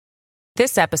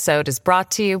This episode is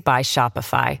brought to you by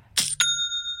Shopify.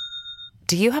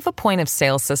 Do you have a point of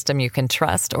sale system you can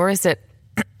trust, or is it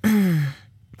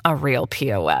a real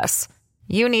POS?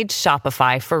 You need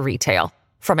Shopify for retail.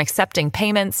 From accepting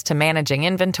payments to managing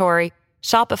inventory,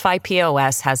 Shopify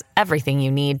POS has everything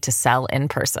you need to sell in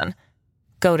person.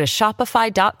 Go to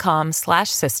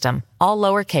shopify.com/system, all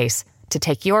lowercase, to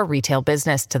take your retail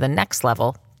business to the next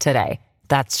level today.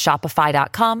 That's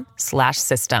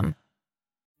shopify.com/system.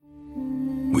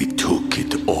 We took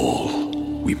it all.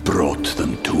 We brought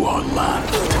them to our land.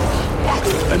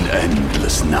 An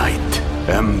endless night,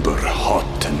 ember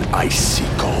hot and icy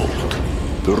cold.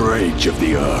 The rage of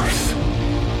the earth.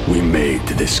 We made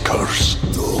this curse.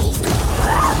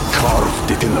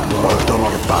 Carved it in the blood on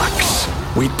our backs.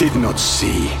 We did not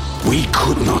see. We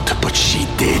could not, but she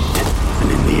did. And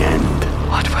in the end...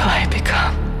 What will I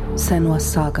become? Senua's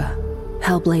Saga.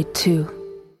 Hellblade 2.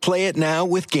 Play it now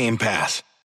with Game Pass.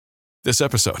 This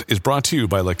episode is brought to you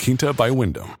by La Quinta by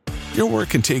Wyndham. Your work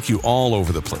can take you all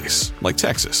over the place, like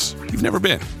Texas. You've never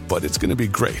been, but it's going to be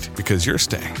great because you're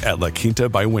staying at La Quinta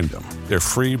by Wyndham. Their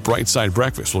free Bright Side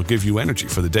breakfast will give you energy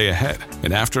for the day ahead.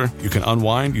 And after, you can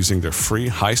unwind using their free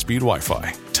high-speed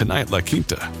Wi-Fi. Tonight, La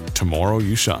Quinta. Tomorrow,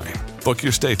 you shine. Book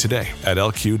your stay today at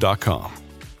lq.com.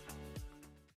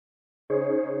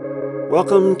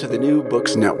 Welcome to the New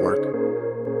Books Network.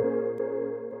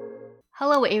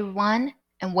 Hello, everyone,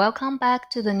 and welcome back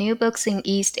to the New Books in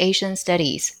East Asian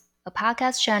Studies, a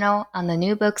podcast channel on the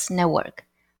New Books Network.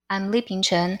 I'm Liping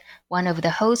Chen, one of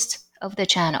the hosts of the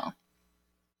channel.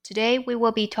 Today, we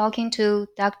will be talking to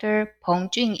Dr. Peng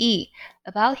Chun-Yi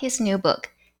about his new book,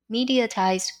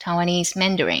 Mediatized Taiwanese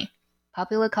Mandarin,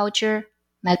 Popular Culture,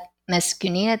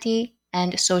 Masculinity,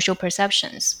 and Social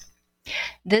Perceptions.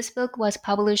 This book was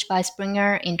published by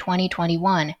Springer in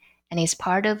 2021 and is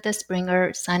part of the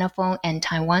Springer Sinophone and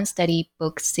Taiwan Study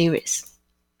book series.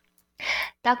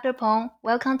 Dr. Peng,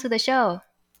 welcome to the show.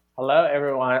 Hello,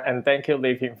 everyone, and thank you,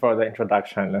 Liping, for the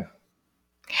introduction.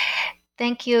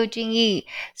 Thank you, Chun-Yi.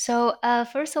 So,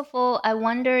 first of all, I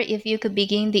wonder if you could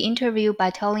begin the interview by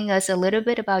telling us a little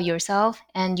bit about yourself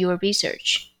and your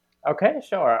research. Okay,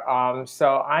 sure.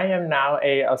 So I am now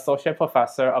an associate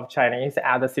professor of Chinese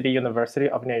at the City University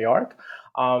of New York.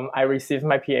 I received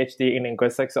my PhD in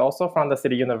linguistics also from the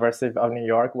City University of New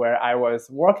York, where I was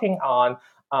working on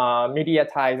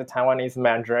Mediatized Taiwanese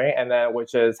Mandarin, and then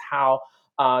which is how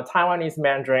Taiwanese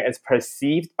Mandarin is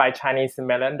perceived by Chinese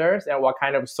mainlanders and what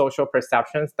kind of social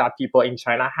perceptions that people in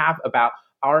China have about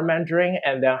our Mandarin,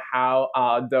 and then how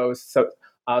those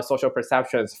social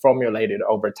perceptions formulated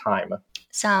over time.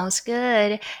 Sounds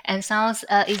good, and sounds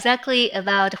exactly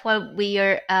about what we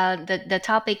are the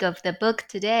topic of the book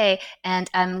today, and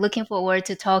I'm looking forward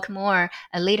to talk more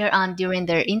later on during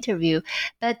the interview.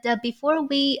 But before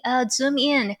we zoom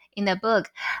in the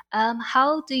book,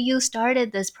 how do you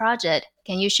started this project?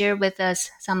 Can you share with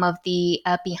us some of the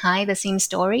behind-the-scenes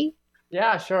story?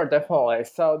 Yeah, sure, definitely.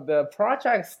 So the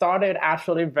project started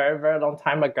actually very, very long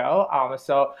time ago.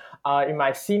 In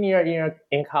my senior year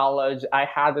in college, I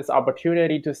had this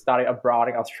opportunity to study abroad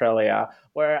in Australia,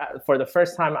 where for the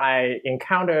first time I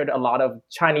encountered a lot of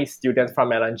Chinese students from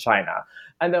mainland China.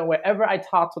 And then whenever I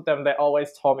talked to them, they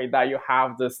always told me that you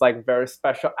have this like very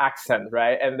special accent,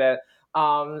 right? And then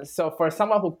so for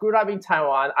someone who grew up in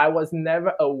Taiwan, I was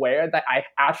never aware that I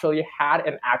actually had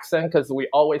an accent, because we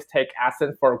always take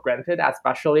accent for granted,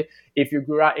 especially if you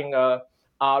grew up in a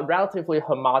relatively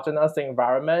homogeneous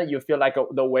environment. You feel like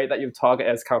the way that you talk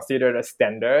is considered a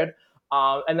standard.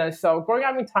 And then so growing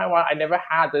up in Taiwan, I never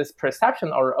had this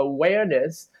perception or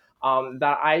awareness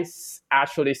that I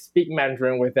actually speak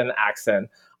Mandarin with an accent.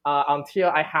 Until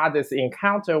I had this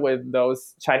encounter with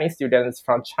those Chinese students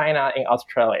from China in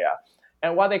Australia.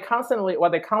 And what they constantly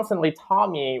taught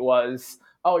me was,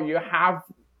 oh, you have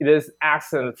this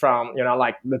accent from,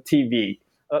 like the TV,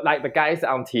 like the guys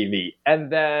on TV.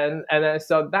 And then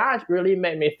so that really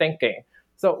made me thinking,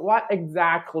 so what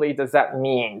exactly does that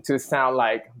mean to sound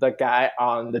like the guy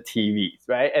on the TV,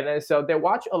 right? And then so they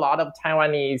watch a lot of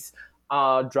Taiwanese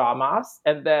dramas,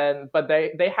 but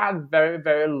they had very,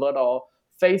 very little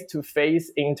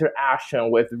face-to-face interaction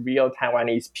with real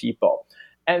Taiwanese people.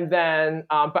 And then,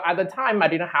 but at the time, I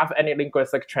didn't have any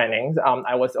linguistic trainings.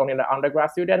 I was only an undergrad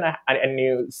student. I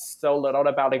knew so little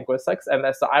about linguistics. And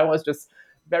then, so I was just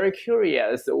very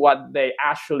curious what they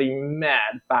actually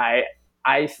meant by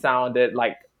I sounded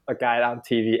like a guy on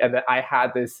TV. And then I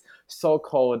had this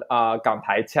so-called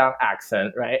Gangtaiqiang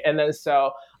accent, right? And then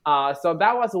so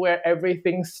that was where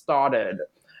everything started.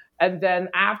 And then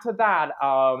after that,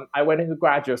 I went into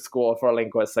graduate school for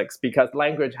linguistics, because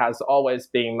language has always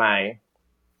been my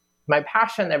my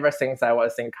passion ever since I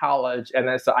was in college. And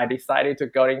then so I decided to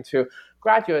go into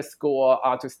graduate school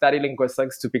to study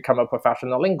linguistics to become a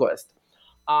professional linguist.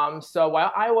 So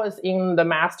while I was in the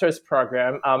master's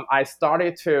program, I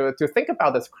started to think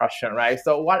about this question, right?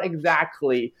 So what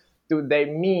exactly do they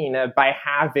mean by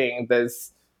having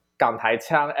this 港台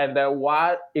腔, and then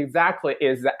what exactly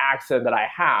is the accent that I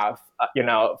have,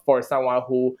 for someone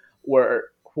who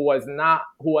was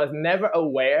never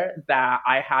aware that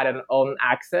I had an own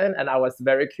accent, and I was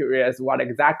very curious what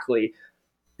exactly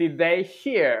did they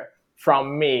hear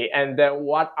from me, and then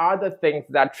what are the things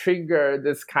that trigger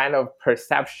this kind of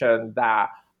perception that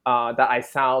I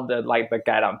sounded like the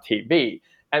guy on TV.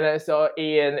 And then so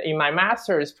in my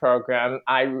master's program,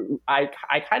 I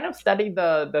kind of studied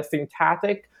the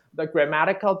syntactic, the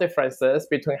grammatical differences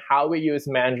between how we use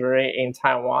Mandarin in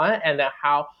Taiwan and then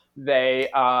how they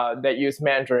use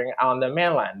Mandarin on the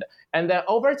mainland. And then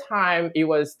over time, it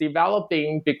was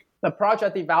developing. The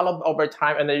project developed over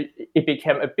time, and then it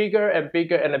became a bigger and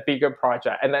bigger and a bigger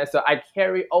project. And then so I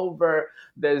carry over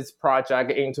this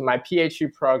project into my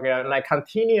PhD program, and I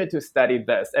continue to study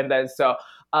this. And then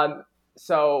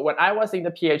so when I was in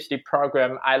the PhD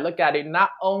program, I look at it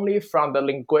not only from the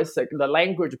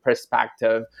language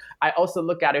perspective, I also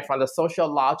look at it from the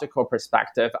sociological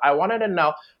perspective. I wanted to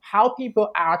know how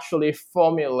people actually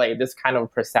formulate this kind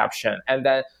of perception, and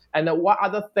then what are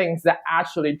the things that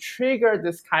actually trigger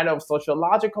this kind of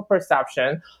sociological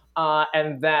perception,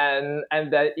 and then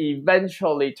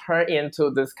eventually turn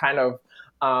into this kind of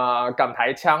港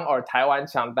台腔 or Taiwan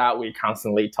腔 that we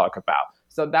constantly talk about.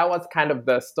 So that was kind of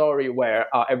the story where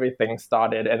everything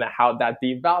started and how that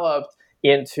developed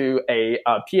into a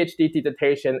PhD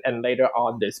dissertation and later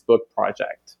on this book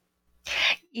project.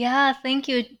 Yeah, thank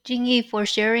you, Chun-Yi, for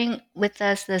sharing with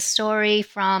us the story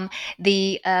from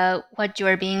the what you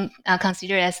are being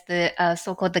considered as the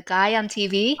so-called the guy on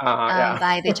TV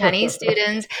by the Chinese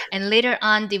students, and later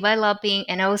on developing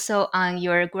and also on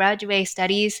your graduate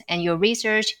studies and your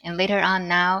research, and later on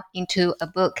now into a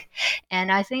book.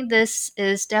 And I think this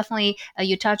is definitely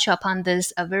you touch upon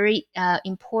this a very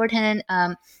important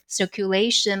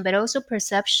circulation, but also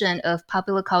perception of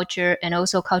popular culture and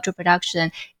also cultural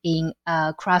production in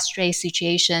cross-strait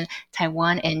situation,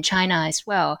 Taiwan and China as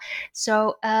well.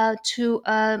 So I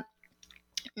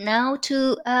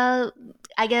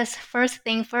guess first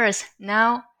thing first,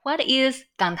 now what is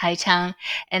港台腔?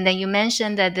 And then you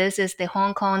mentioned that this is the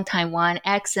Hong Kong, Taiwan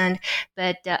accent,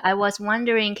 but I was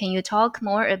wondering, can you talk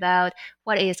more about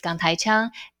what is 港台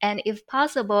腔? And if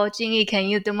possible, Chun-Yi, can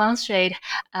you demonstrate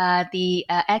the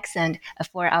accent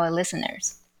for our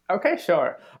listeners? Okay,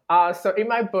 sure. So in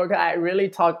my book, I really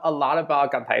talk a lot about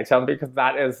港台腔 because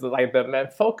that is like the main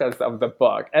focus of the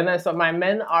book. And then so my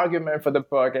main argument for the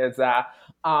book is that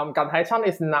港台腔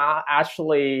is not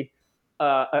actually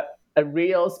a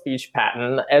real speech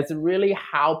pattern. It's really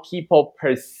how people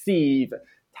perceive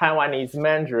Taiwanese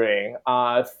Mandarin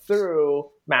through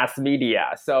mass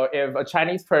media. So if a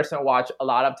Chinese person watch a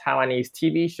lot of Taiwanese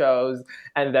TV shows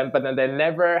but then they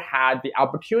never had the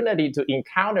opportunity to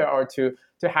encounter or to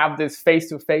have this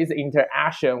face-to-face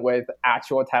interaction with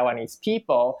actual Taiwanese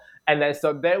people, and then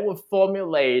so they would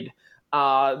formulate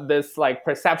this like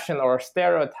perception or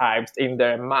stereotypes in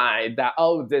their mind that,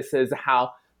 oh, this is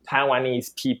how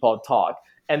Taiwanese people talk.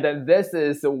 And then this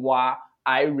is what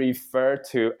I refer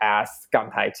to as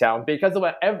港台腔, because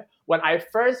when I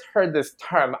first heard this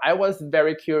term, I was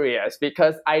very curious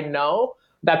because I know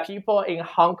that people in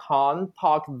Hong Kong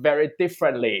talk very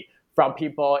differently from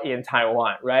people in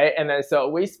Taiwan, right? And then so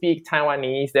we speak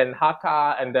Taiwanese and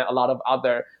Hakka and then a lot of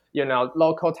other,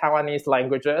 local Taiwanese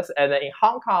languages. And then in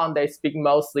Hong Kong, they speak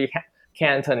mostly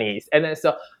Cantonese. And then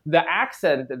so the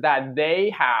accent that they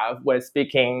have when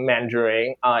speaking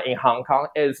Mandarin in Hong Kong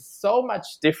is so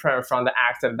much different from the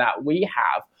accent that we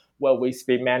have when we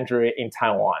speak Mandarin in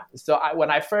Taiwan. So when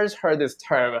I first heard this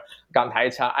term, 港台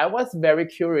腔, I was very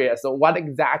curious. So what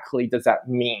exactly does that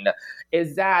mean?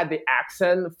 Is that the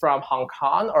accent from Hong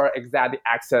Kong or is that the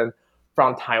accent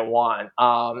from Taiwan?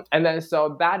 And then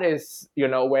so that is,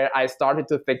 where I started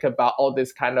to think about all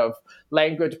this kind of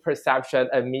language perception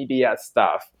and media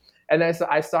stuff. And then so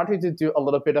I started to do a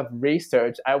little bit of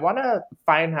research. I want to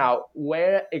find out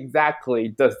where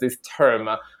exactly does this term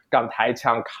港台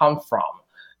腔 come from?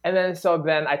 And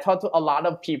then I talked to a lot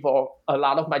of people, a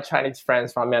lot of my Chinese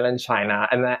friends from mainland China,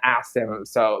 and then I asked them,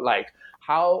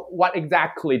 what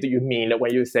exactly do you mean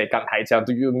when you say 港台腔?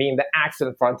 Do you mean the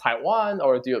accent from Taiwan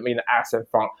or do you mean the accent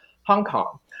from Hong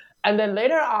Kong? And then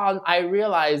later on, I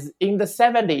realized in the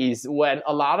 70s, when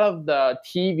a lot of the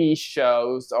TV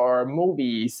shows or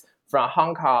movies from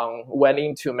Hong Kong went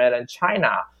into mainland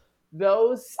China,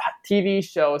 those TV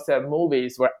shows and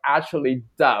movies were actually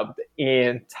dubbed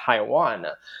in Taiwan.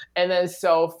 And then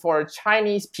so for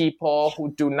Chinese people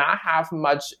who do not have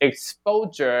much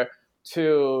exposure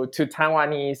to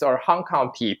Taiwanese or Hong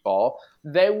Kong people,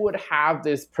 they would have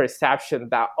this perception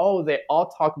that, oh, they all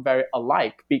talk very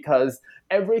alike because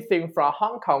everything from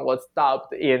Hong Kong was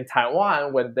dubbed in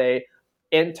Taiwan when they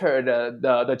entered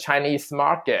the Chinese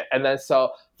market. And then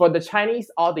so for the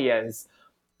Chinese audience,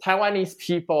 Taiwanese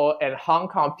people and Hong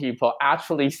Kong people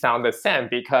actually sound the same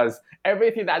because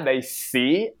everything that they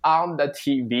see on the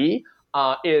TV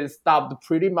is dubbed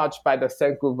pretty much by the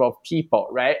same group of people,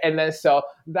 right? And then so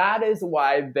that is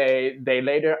why they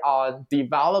later on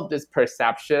developed this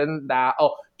perception that,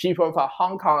 oh, people from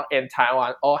Hong Kong and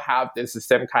Taiwan all have this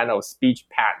same kind of speech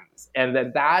patterns. And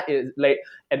then that is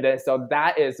so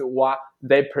that is what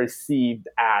they perceived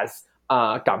as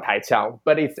港台腔,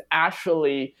 but it's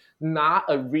actually not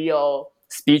a real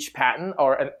speech pattern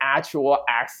or an actual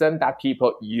accent that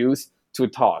people use to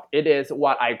talk. It is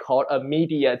what I call a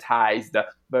mediatized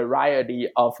variety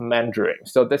of Mandarin.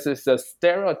 So this is a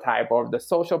stereotype or the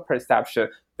social perception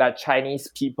that Chinese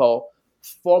people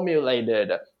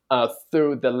formulated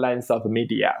through the lens of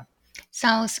media.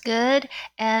 Sounds good.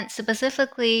 And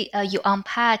specifically, you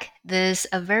unpack this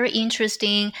very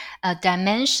interesting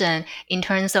dimension in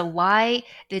terms of why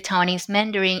the Taiwanese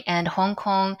Mandarin and Hong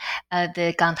Kong,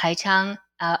 the 港台腔,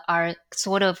 are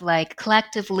sort of like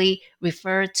collectively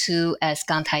referred to as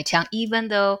港台腔, even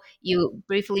though you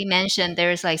briefly mentioned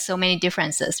there's like so many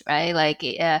differences, right? Like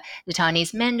the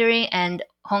Chinese Mandarin and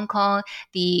Hong Kong,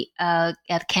 the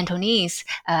Cantonese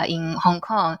in Hong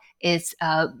Kong is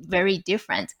very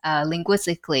different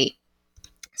linguistically.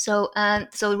 So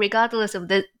regardless of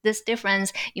this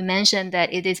difference, you mentioned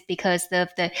that it is because of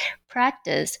the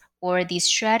practice or the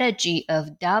strategy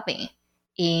of dubbing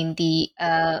in the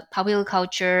popular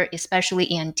culture, especially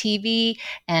in TV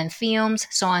and films,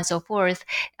 so on and so forth.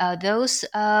 Those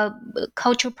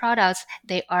cultural products,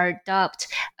 they are dubbed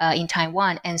in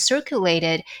Taiwan and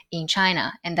circulated in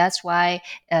China. And that's why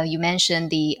you mentioned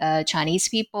the Chinese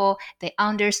people, they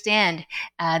understand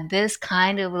this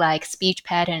kind of like speech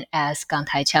pattern as 港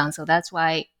台腔. So that's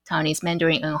why Taiwanese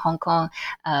Mandarin and Hong Kong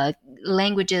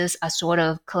languages are sort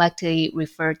of collectively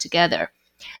referred together.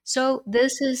 So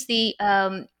this is the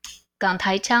港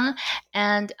台腔,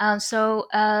 and so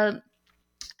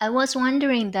I was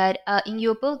wondering that in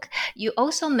your book you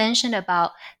also mentioned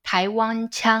about Taiwan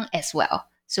腔 as well.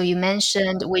 So you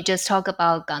mentioned, we just talked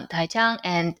about 港台腔,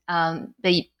 and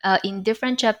in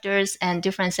different chapters and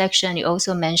different sections you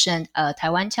also mentioned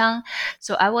Taiwan 腔.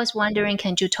 So I was wondering,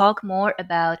 can you talk more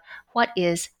about what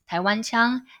is Taiwan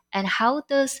腔 and how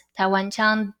does Taiwan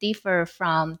腔 differ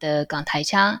from the 港台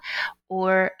腔?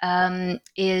 Or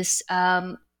is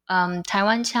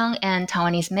Taiwan 腔 and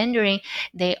Taiwanese Mandarin,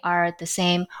 they are the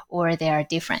same or they are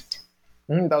different?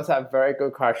 Those are very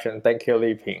good questions. Thank you,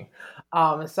 Li Ping.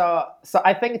 So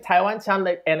I think Taiwan 腔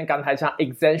and 港台腔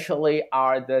essentially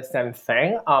are the same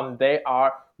thing. They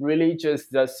are really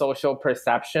just the social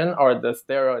perception or the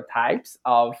stereotypes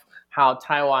of how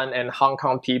Taiwan and Hong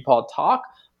Kong people talk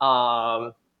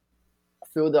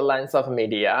through the lens of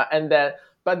media.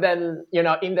 But then, in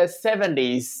the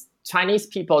 70s, Chinese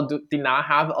people did not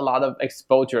have a lot of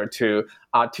exposure to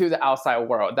the outside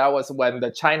world. That was when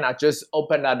the China just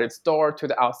opened up its door to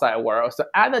the outside world. So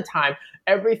at the time,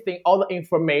 all the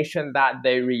information that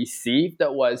they received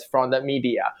was from the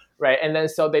media, right? And then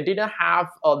so they didn't have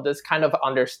this kind of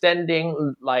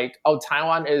understanding like, oh,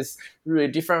 Taiwan is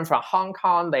really different from Hong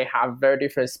Kong. They have very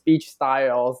different speech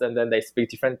styles, and then they speak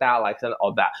different dialects and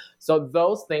all that. So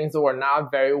those things were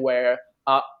not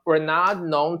were not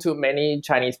known to many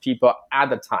Chinese people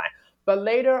at the time. But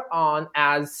later on,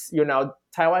 as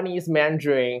Taiwanese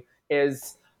Mandarin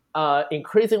is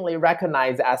increasingly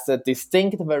recognized as a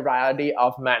distinct variety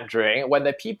of Mandarin, when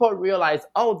the people realize,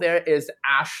 oh, there is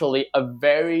actually a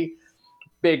very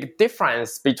big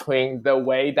difference between the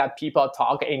way that people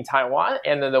talk in Taiwan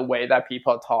and the way that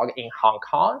people talk in Hong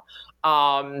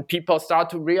Kong, people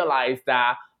start to realize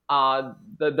that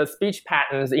the speech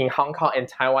patterns in Hong Kong and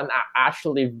Taiwan are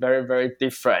actually very, very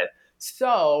different.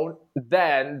 So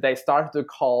then they start to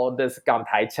call this 港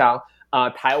台腔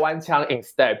Taiwan 腔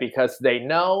instead, because they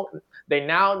now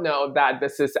know that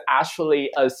this is actually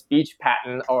a speech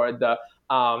pattern or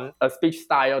a speech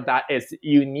style that is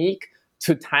unique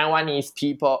to Taiwanese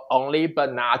people only,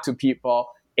 but not to people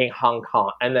in Hong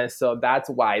Kong. And then so that's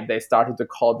why they started to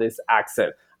call this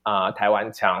accent 台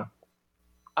湾腔.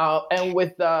 And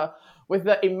with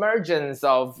the emergence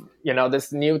of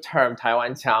this new term 台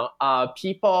湾腔,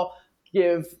 people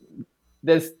give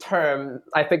this term,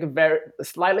 I think, very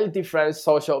slightly different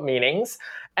social meanings.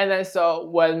 And then so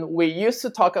when we used to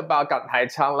talk about 港台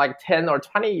腔like 10 or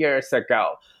 20 years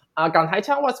ago, 港台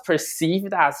腔 was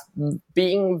perceived as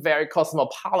being very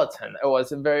cosmopolitan. It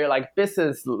was very like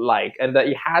business-like, and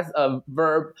it has a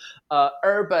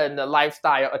urban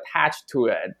lifestyle attached to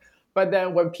it. But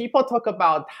then when people talk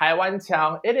about Taiwan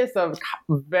Qiang, it is a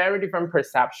very different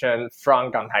perception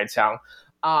from 港台腔.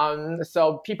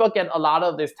 So people get a lot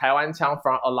of this Taiwan Qiang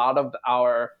from a lot of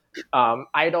our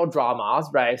idol dramas,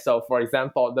 right? So for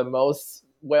example, the most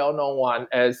well-known one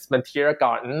is Material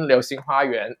Garden, 流星花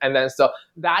园. And then so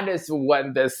that is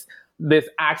when this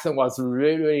accent was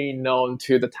really known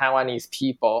to the Taiwanese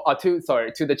people, or to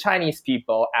the Chinese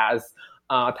people as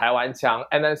Taiwan Qiang.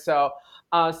 And then so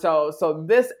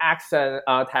this accent,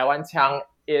 Taiwan Qiang,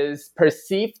 is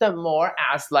perceived more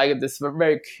as like this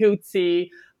very cutesy,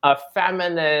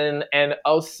 feminine, and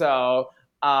also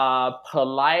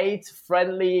polite,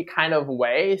 friendly kind of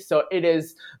way. So it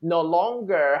is no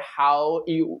longer how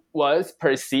it was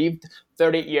perceived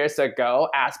 30 years ago,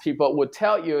 as people would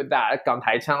tell you that 港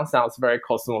台腔 sounds very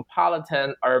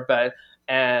cosmopolitan, urban,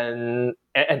 and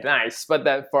nice. But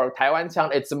then for Taiwan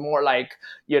Qiang, it's more like,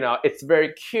 it's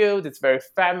very cute, it's very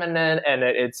feminine, and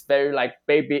it's very like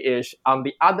babyish on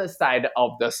the other side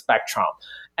of the spectrum.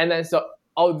 And then so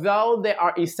although they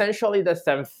are essentially the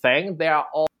same thing, they are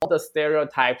all the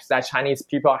stereotypes that Chinese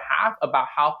people have about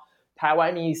how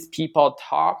Taiwanese people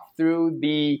talk through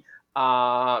the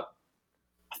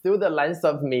lens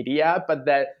of media, but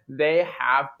that they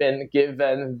have been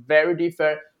given very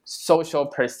different social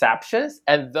perceptions,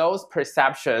 and those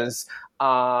perceptions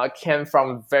came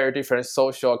from very different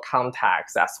social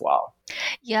contexts as well.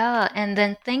 Yeah, and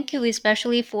then thank you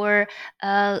especially for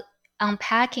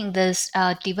unpacking this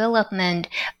development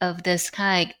of this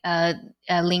kind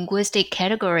linguistic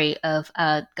category of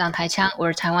港台腔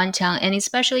or Taiwan Qiang, and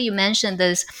especially you mentioned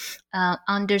this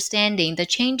understanding, the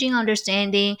changing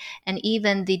understanding, and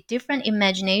even the different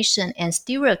imagination and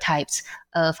stereotypes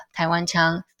of Taiwan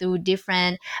Qiang through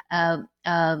different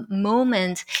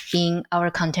moments in our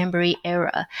contemporary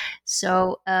era.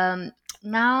 So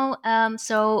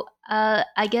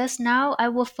I guess now I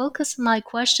will focus my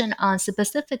question on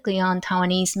specifically on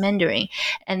Taiwanese Mandarin,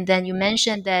 and then you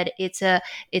mentioned that it's a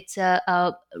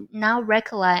now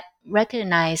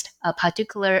recognized a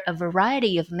particular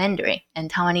variety of Mandarin and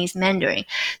Taiwanese Mandarin.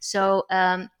 So,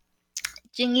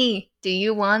 Chun-Yi, do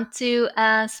you want to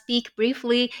speak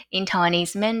briefly in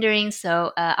Taiwanese Mandarin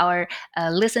so our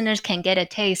listeners can get a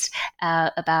taste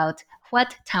about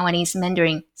what Taiwanese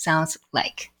Mandarin sounds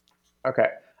like? Okay.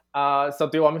 So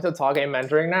do you want me to talk in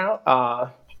Mandarin now?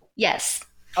 Yes.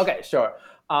 Okay, sure.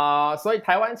 所以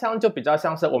台湾腔就比较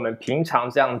像是我们平常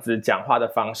这样子讲话的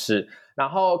方式，然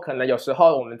后可能有时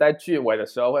候我们在句尾的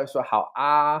时候会说好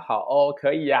啊、好哦、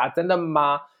可以啊、真的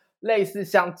吗？类似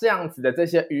像这样子的这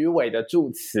些语尾的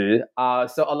助词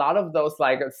，so a lot of those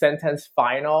like sentence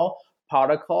final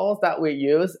particles that we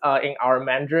use in our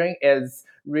Mandarin is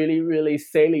really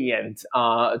salient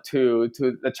to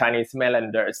the Chinese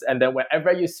mainlanders. And then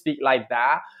whenever you speak like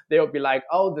that, they'll be like,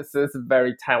 oh, this is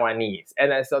very Taiwanese. And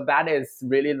then so that is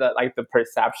really the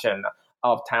perception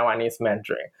of Taiwanese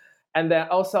Mandarin. And then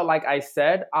also, like I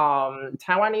said,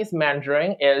 Taiwanese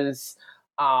Mandarin is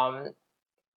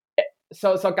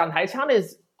so 港台腔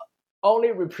is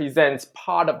only represents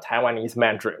part of Taiwanese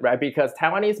Mandarin, right? Because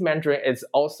Taiwanese Mandarin is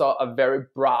also a very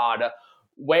broad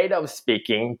way of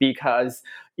speaking, because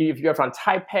if you're from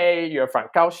Taipei, you're from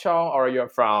Kaohsiung, or you're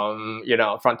from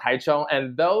Taichung,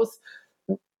 and those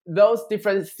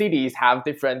different cities have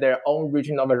their own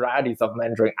regional varieties of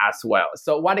Mandarin as well.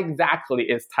 So what exactly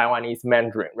is Taiwanese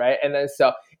Mandarin, right? And then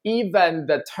so even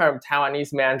the term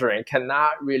Taiwanese Mandarin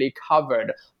cannot really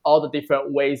cover all the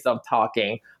different ways of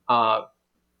talking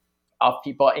of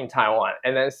people in Taiwan.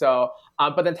 And then so,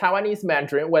 but the Taiwanese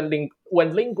Mandarin,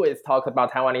 when linguists talk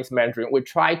about Taiwanese Mandarin, we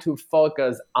try to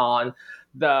focus on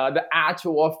the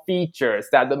actual features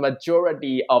that the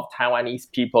majority of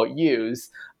Taiwanese people use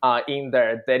in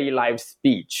their daily life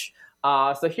speech.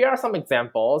 So here are some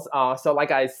examples. So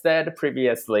like I said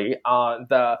previously,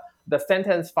 the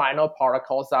sentence final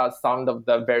particles are some of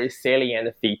the very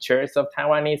salient features of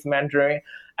Taiwanese Mandarin.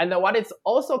 And then what is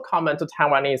also common to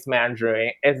Taiwanese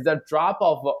Mandarin is the drop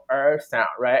of sound,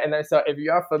 right? And then so if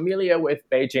you are familiar with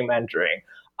Beijing Mandarin,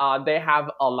 they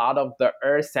have a lot of the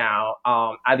sound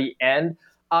at the end,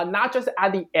 not just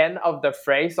at the end of the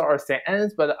phrase or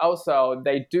sentence, but also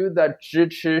they do the zhi,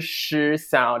 chi, shi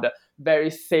sound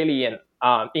very salient,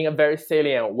 in a very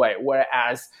salient way.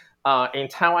 Whereas in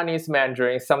Taiwanese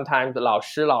Mandarin, sometimes 老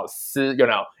师老师,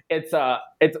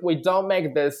 we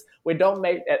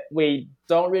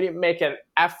don't really make an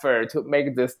effort to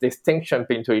make this distinction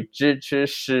between 知吃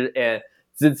诗 and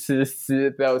滋吃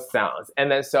丝, those sounds. And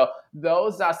then so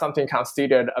those are something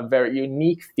considered a very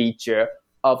unique feature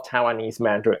of Taiwanese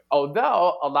Mandarin.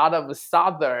 Although a lot of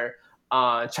southern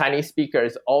Chinese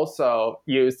speakers also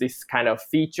use these kind of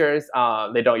features.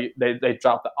 They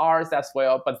drop the R's as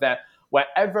well. But then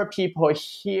whenever people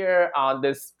hear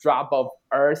this drop of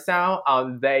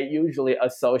sound, they usually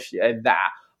associate that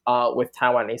with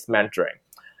Taiwanese Mandarin.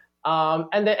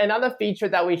 And then another feature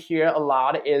that we hear a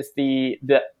lot is the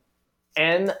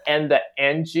N and the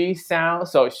NG sound.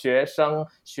 So 学生,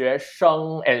 学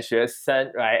生 and 学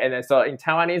生, right? And then so in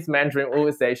Taiwanese Mandarin, we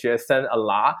would say 学生 a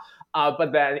lot.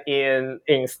 But then in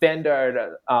standard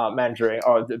Mandarin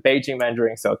or the Beijing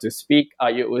Mandarin, so to speak,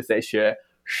 you would say 学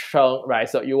生, right?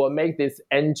 So you will make this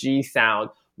NG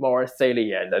sound more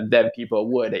salient than people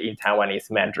would in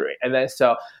Taiwanese Mandarin. And then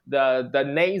so the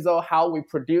nasal, how we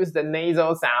produce the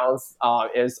nasal sounds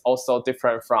is also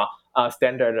different from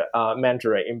standard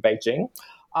Mandarin in Beijing.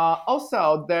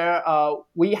 Also,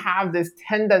 we have this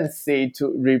tendency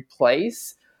to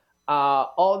replace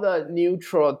all the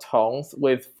neutral tones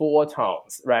with full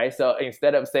tones, right? So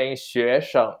instead of saying 学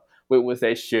生, we would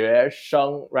say 学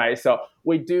生, right? So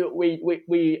we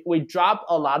drop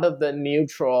a lot of the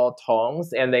neutral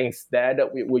tones, and then instead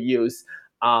we use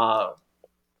a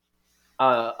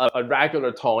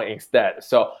regular tone instead.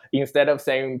 So instead of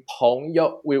saying 朋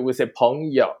友, we would say 朋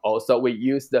友. Also, we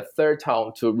use the third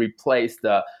tone to replace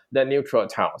the neutral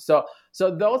tone. So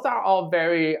those are all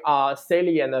very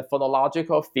salient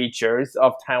phonological features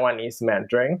of Taiwanese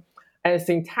Mandarin. And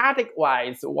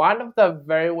syntactic-wise, one of the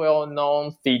very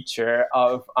well-known feature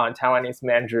of Taiwanese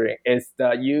Mandarin is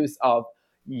the use of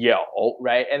有,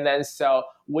 right? And then so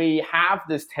we have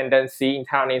this tendency in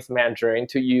Taiwanese Mandarin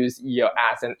to use 有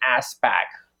as an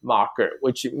aspect marker,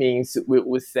 which means we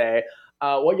would say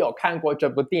我有看过这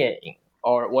部电影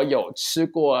or 我有吃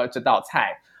过这道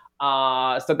菜.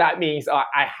 So that means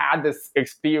I had this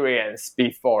experience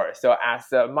before. So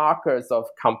as markers of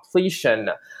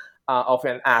completion of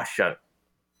an action.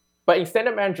 But in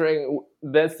standard Mandarin,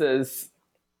 this is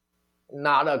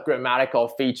not a grammatical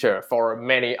feature for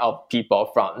many of people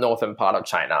from northern part of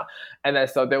China. And then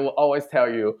so they will always tell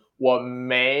you 我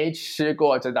没吃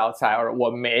过这道菜 or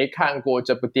我没看过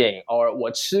这部电影 or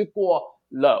我吃过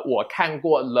了我看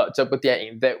过了这部电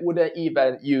影. They wouldn't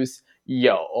even use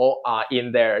有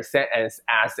in their sentence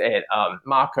as a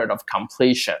marker of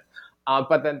completion.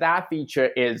 But then that feature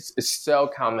is so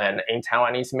common in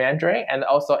Taiwanese Mandarin and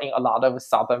also in a lot of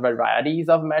southern varieties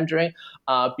of Mandarin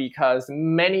because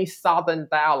many southern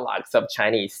dialects of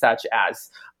Chinese, such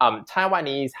as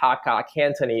Taiwanese, Hakka,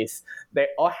 Cantonese, they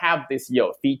all have this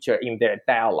有 feature in their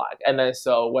dialect. And then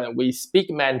so when we speak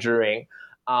Mandarin,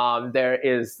 there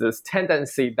is this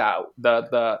tendency that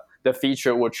the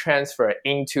feature will transfer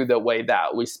into the way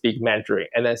that we speak Mandarin.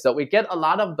 And then so we get a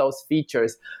lot of those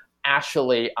features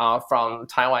actually from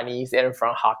Taiwanese and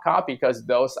from Hakka because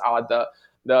those are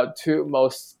the two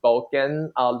most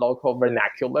spoken local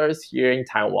vernaculars here in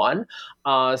Taiwan.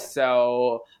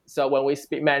 So when we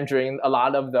speak Mandarin, a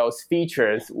lot of those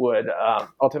features would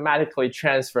automatically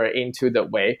transfer into the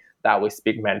way that we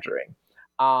speak Mandarin.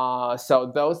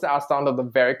 So those are some of the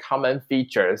very common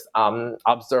features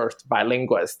observed by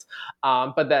linguists.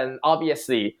 But then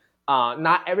obviously,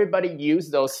 not everybody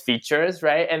use those features,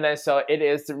 right? And then so it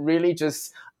is really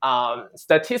just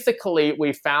statistically,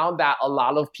 we found that a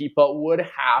lot of people would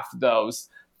have those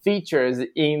features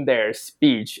in their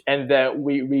speech, and then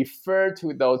we refer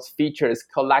to those features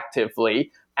collectively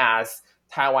as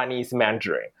Taiwanese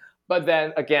Mandarin. But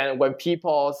then again, when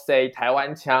people say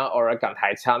Taiwan腔or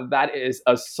Gantai腔, that is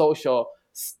a social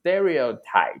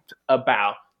stereotype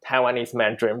about Taiwanese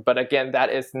Mandarin. But again, that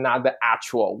is not the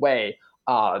actual way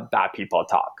that people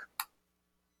talk.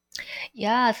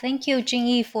 Yeah, thank you,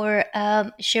 Chun-Yi, for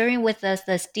sharing with us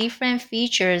the different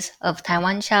features of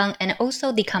Taiwan Chang and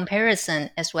also the comparison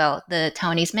as well, the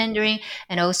Taiwanese Mandarin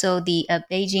and also the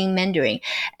Beijing Mandarin.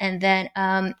 And then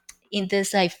in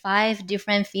this 5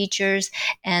 different features,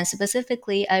 and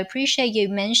specifically, I appreciate you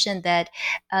mentioned that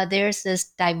there's this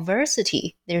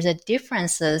diversity, there's a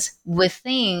differences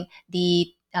within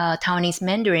the Taiwanese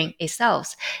Mandarin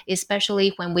itself,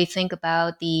 especially when we think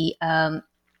about the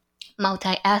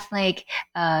multi-ethnic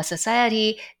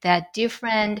society, that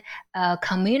different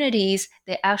communities,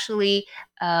 they actually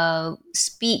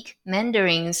speak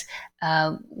Mandarins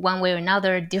one way or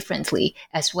another differently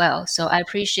as well. So I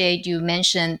appreciate you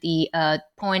mentioned the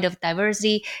point of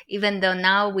diversity, even though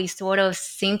now we sort of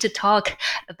seem to talk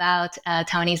about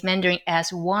Taiwanese Mandarin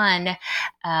as one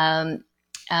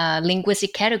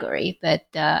linguistic category. But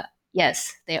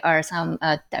yes, there are some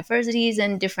diversities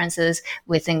and differences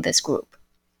within this group.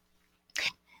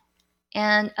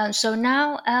 And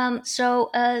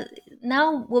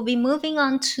now we'll be moving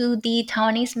on to the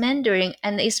Taiwanese Mandarin,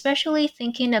 and especially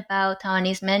thinking about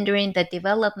Taiwanese Mandarin, the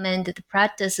development, the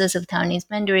practices of Taiwanese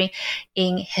Mandarin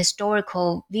in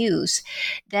historical views.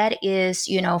 That is,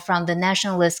 from the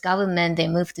nationalist government, they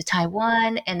moved to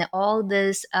Taiwan, and all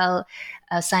this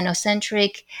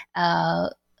Sinocentric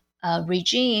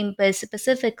regime, but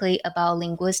specifically about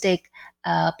linguistic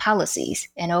policies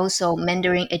and also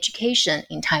Mandarin education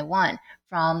in Taiwan.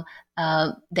 From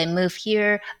they moved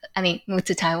to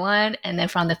Taiwan, and then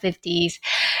from the 50s.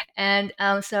 And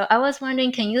so I was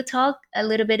wondering, can you talk a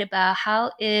little bit about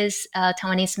how is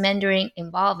Taiwanese Mandarin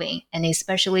evolving, and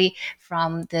especially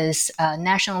from this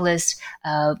nationalist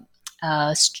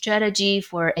strategy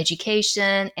for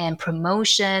education and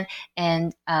promotion,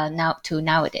 and now to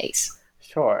nowadays?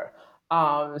 Sure.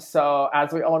 So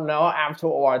as we all know, after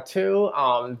World War II,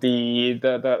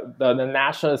 the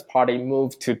Nationalist Party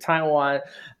moved to Taiwan,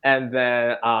 and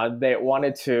then they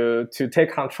wanted to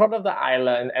take control of the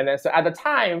island. And then so at the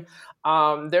time,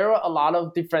 there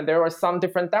were some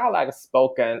different dialects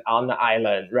spoken on the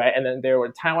island, right? And then there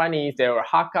were Taiwanese, there were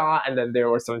Hakka, and then there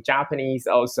were some Japanese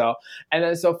also. And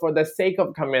then so for the sake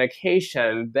of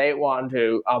communication, they want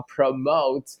to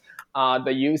promote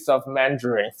the use of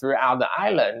Mandarin throughout the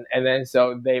island. And then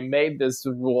so they made this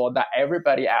rule that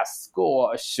everybody at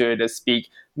school should speak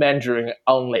Mandarin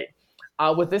only.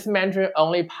 With this Mandarin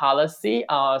only policy,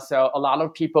 so a lot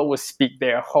of people would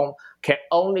can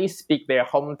only speak their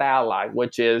home dialect,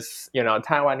 which is,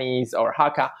 Taiwanese or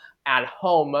Hakka at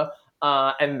home.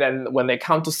 And then when they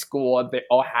come to school, they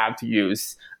all have to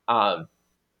use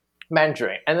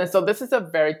Mandarin. And then so this is a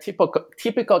very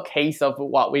typical case of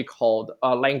what we call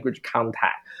language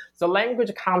contact. So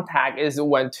language contact is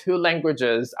when two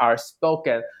languages are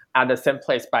spoken at the same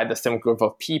place by the same group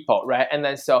of people, right? And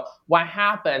then so what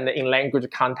happened in language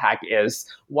contact is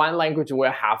one language will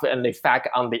have an effect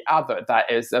on the other. That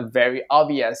is a very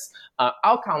obvious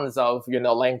outcomes of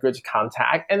language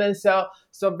contact. And then so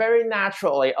very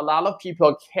naturally, a lot of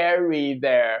people carry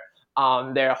their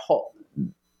whole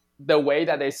the way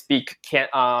that they speak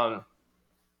Taiwanese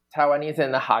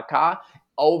and the Hakka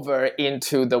over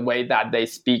into the way that they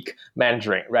speak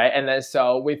Mandarin, right? And then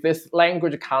so with this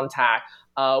language contact,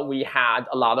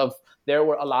 there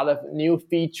were a lot of new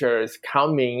features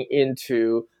coming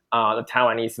into the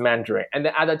Taiwanese Mandarin. And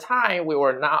then at the time, we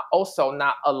were not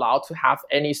allowed to have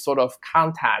any sort of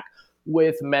contact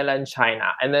with mainland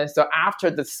China. And then so after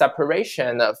the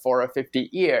separation for 50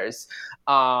 years,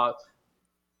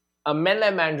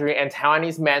 mainland Mandarin and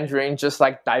Taiwanese Mandarin just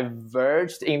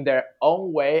diverged in their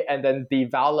own way, and then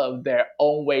developed their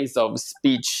own ways of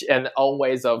speech and own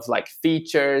ways of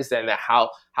features, and how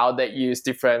they use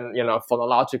different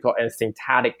phonological and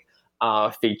syntactic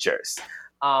features.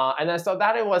 And then so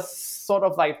that it was sort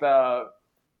of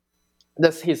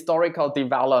this historical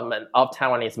development of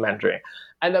Taiwanese Mandarin.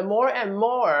 And then more and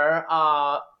more,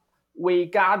 we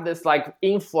got this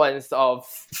influence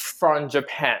from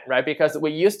Japan, right? Because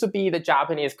we used to be the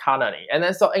Japanese colony. And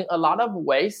then so in a lot of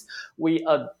ways, we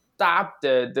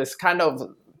adopted this kind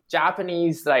of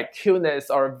Japanese cuteness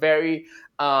or very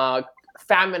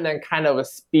feminine kind of a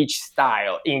speech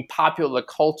style in popular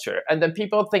culture. And then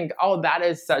people think, oh, that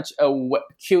is such a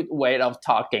cute way of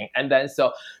talking. And then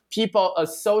so people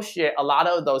associate a lot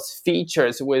of those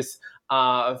features with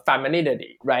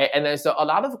femininity, right? And then so a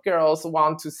lot of girls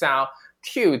want to sound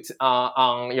cute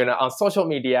on social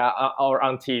media or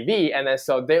on TV, and then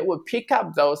so they would pick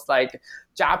up those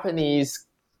Japanese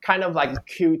kind of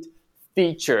cute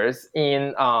features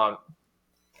in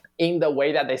the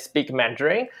way that they speak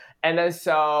Mandarin. And then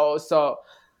so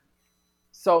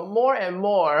more and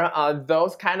more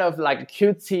those kind of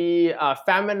cutesy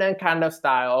feminine kind of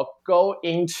style go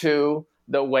into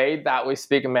the way that we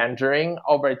speak Mandarin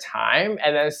over time.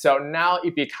 And then so now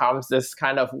it becomes this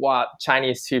kind of what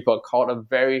Chinese people call a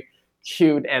very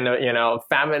cute and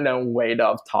feminine way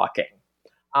of talking.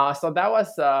 So that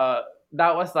was a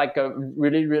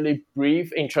really, really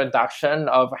brief introduction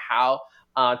of how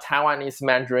Taiwanese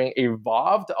Mandarin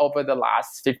evolved over the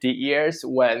last 50 years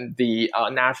when the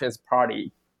Nationalist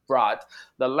Party brought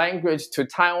the language to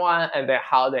Taiwan, and then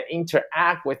how they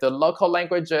interact with the local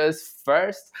languages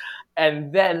first.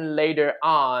 And then later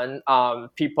on,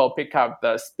 people pick up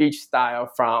the speech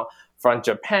style from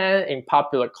Japan in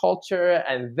popular culture,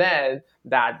 and then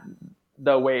that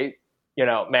the way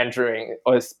Mandarin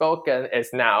is spoken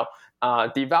is now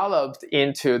developed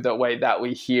into the way that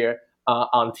we hear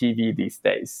on TV these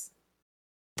days.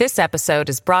 This episode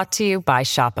is brought to you by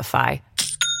Shopify.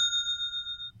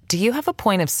 Do you have a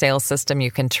point of sale system you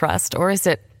can trust, or is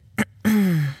it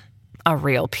a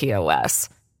real POS?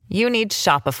 You need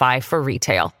Shopify for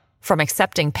retail. From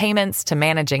accepting payments to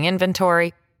managing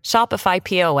inventory, Shopify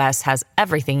POS has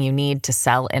everything you need to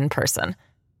sell in person.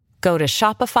 Go to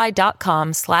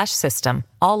shopify.com/system,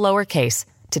 all lowercase,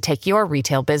 to take your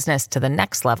retail business to the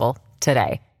next level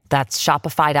today. That's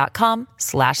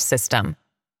shopify.com/system.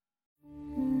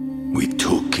 We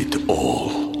took it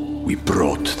all. We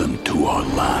brought them to our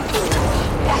land.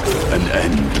 An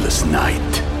endless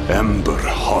night, ember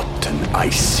hot and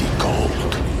icy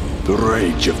cold. The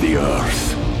rage of the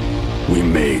earth. We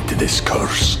made this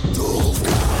curse.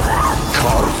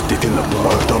 Carved it in the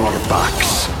blood on our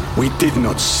backs. We did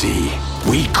not see.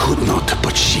 We could not,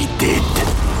 but she did.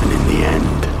 And in the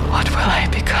end... What will I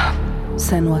become?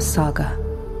 Senua's Saga.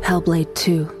 Hellblade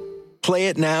 2. Play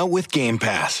it now with Game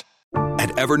Pass. At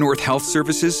Evernorth Health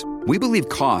Services, we believe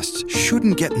costs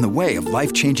shouldn't get in the way of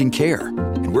life-changing care,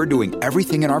 and we're doing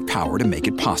everything in our power to make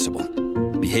it possible.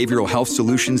 Behavioral health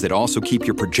solutions that also keep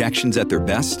your projections at their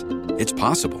best? It's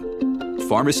possible.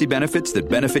 Pharmacy benefits that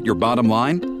benefit your bottom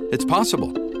line? It's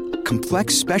possible.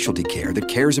 Complex specialty care that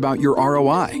cares about your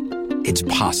ROI? It's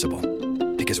possible.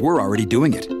 Because we're already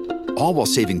doing it. All while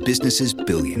saving businesses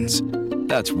billions.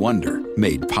 That's Wonder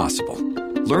made possible.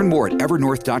 Learn more at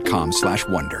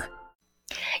evernorth.com/wonder.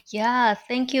 Yeah,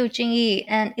 thank you, Chun-Yi,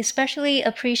 and especially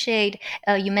appreciate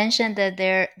you mentioned that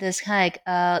there this kind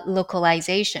of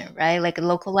localization, right? Like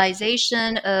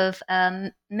localization of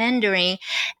Mandarin.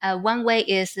 One way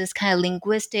is this kind of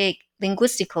linguistically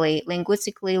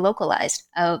localized.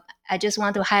 I just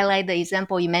want to highlight the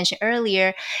example you mentioned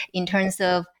earlier in terms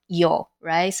of yo,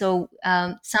 right? So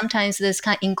sometimes this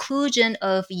kind of inclusion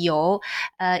of yo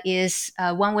is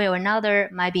one way or another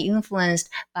might be influenced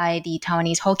by the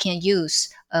Taiwanese Hokkien use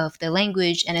of the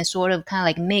language, and it's sort of kind of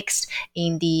like mixed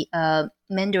in the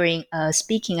Mandarin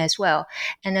speaking as well.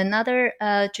 And another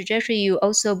trajectory you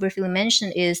also briefly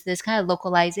mentioned is this kind of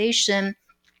localization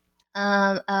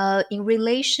in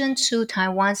relation to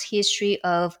Taiwan's history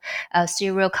of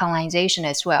serial colonization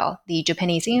as well, the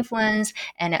Japanese influence,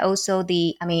 and also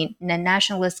the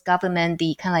nationalist government,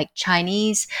 the kind of like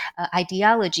Chinese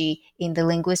ideology in the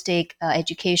linguistic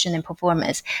education and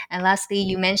performance. And lastly,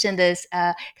 you mentioned this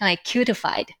kind of like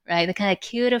cutified, right? The kind of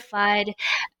cutified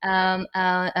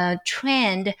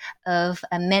trend of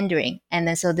Mandarin. And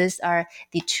then so these are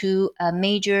the two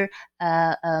major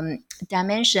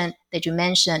dimension that you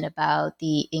mentioned about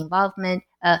the involvement,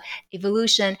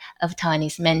 evolution of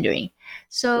Taiwanese Mandarin.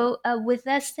 So with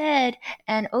that said,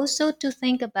 and also to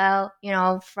think about,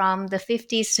 from the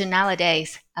 50s to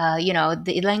nowadays,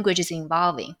 the language is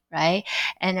evolving, right?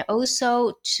 And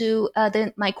also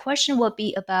then my question would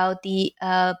be about the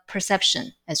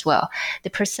perception as well.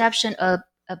 The perception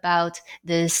about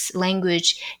this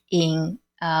language in,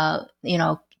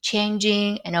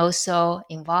 changing and also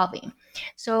evolving.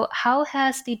 So how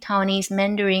has the Taiwanese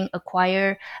Mandarin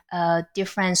acquired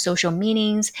different social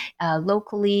meanings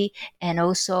locally and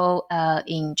also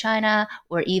in China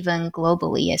or even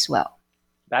globally as well?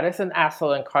 That is an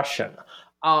excellent question.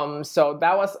 So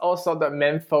that was also the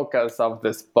main focus of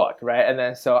this book, right? And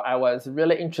then so I was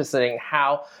really interested in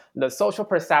how the social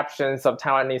perceptions of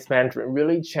Taiwanese Mandarin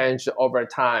really changed over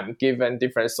time, given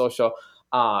different social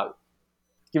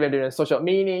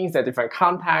meanings and different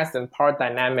contexts and power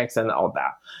dynamics and all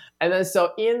that. And then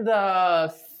so in the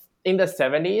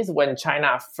 70s, when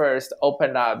China first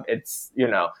opened up its,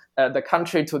 the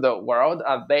country to the world,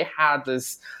 they had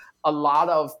a lot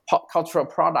of cultural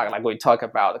product, like we talk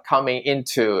about, coming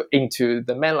into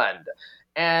the mainland.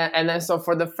 And then so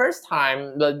for the first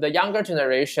time, the younger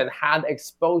generation had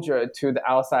exposure to the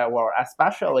outside world,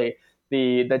 especially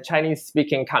the Chinese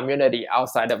speaking community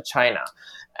outside of China.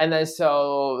 And then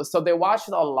so they watched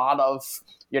a lot of,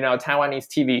 Taiwanese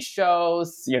TV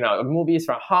shows, movies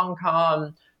from Hong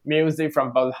Kong, music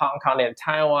from both Hong Kong and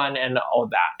Taiwan and all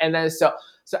that. And then so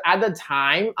at the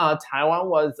time, Taiwan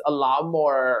was a lot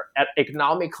more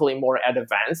economically more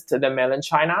advanced than mainland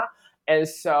China. And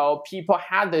so people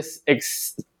had this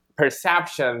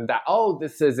perception that,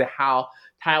 this is how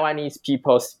Taiwanese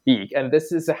people speak. And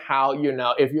this is how,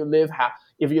 if you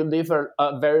live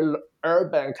a very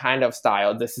urban kind of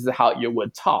style, this is how you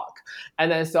would talk.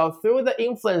 And then so through the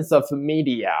influence of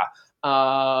media,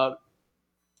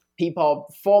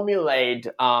 people formulate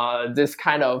this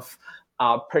kind of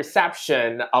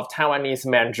perception of Taiwanese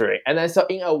Mandarin. And then so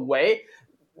in a way,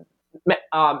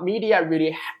 media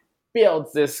really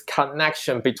builds this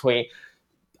connection between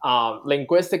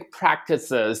linguistic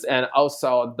practices and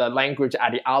also the language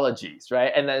ideologies,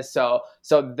 right? And then so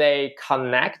they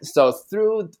connect. So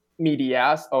through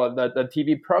media or the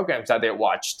TV programs that they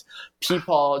watched,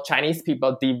 Chinese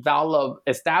people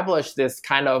establish this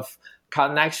kind of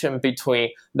connection between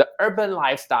the urban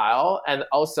lifestyle and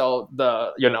also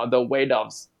the weight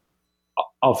of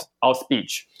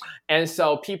speech. And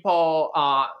so people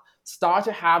start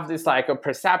to have this like a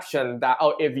perception that,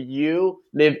 if you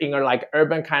live in a like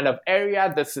urban kind of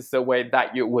area, this is the way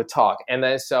that you would talk. And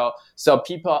then so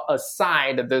people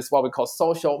assign this what we call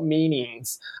social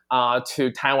meanings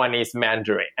to Taiwanese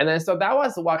Mandarin. And then so that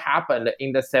was what happened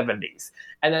in the 70s.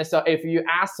 And then so if you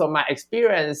ask, so my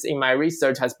experience in my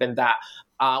research has been that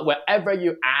whenever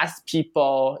you ask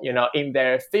people, in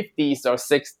their 50s or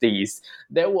 60s,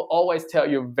 they will always tell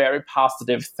you very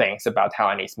positive things about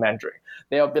Taiwanese Mandarin.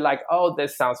 They'll be like, oh,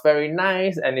 this sounds very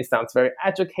nice, and it sounds very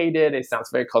educated, it sounds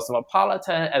very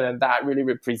cosmopolitan, and then that really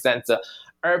represents a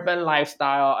urban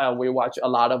lifestyle. And we watch a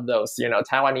lot of those,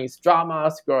 Taiwanese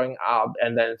dramas growing up,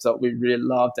 and then so we really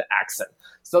love the accent.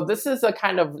 So this is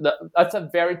that's a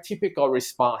very typical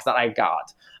response that I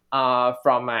got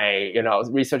from my,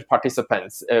 research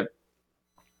participants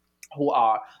who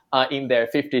are in their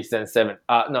 50s and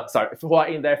who are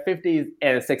in their 50s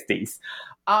and 60s.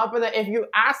 But then if you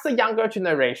ask the younger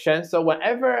generation, so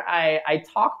whenever I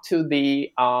talk to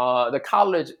the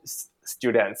college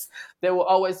students, they will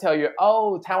always tell you,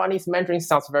 oh, Taiwanese Mandarin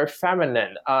sounds very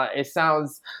feminine. It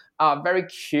sounds very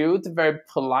cute, very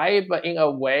polite, but in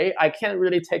a way, I can't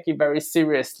really take it very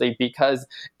seriously because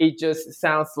it just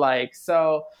sounds like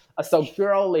so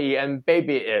girly and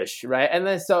babyish, right? And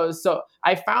then so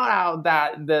I found out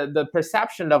that the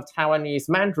perception of Taiwanese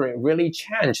Mandarin really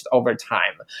changed over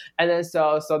time. And then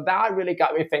so that really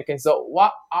got me thinking, so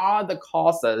what are the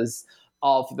causes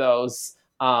of those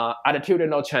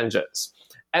attitudinal changes?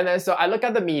 And then so I look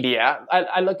at the media,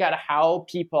 I look at how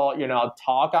people,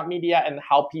 talk on media, and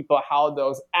how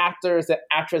those actors and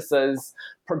actresses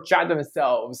project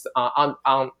themselves on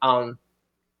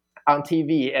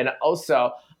TV, and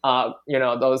also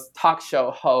those talk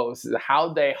show hosts,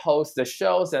 how they host the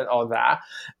shows and all that.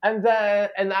 And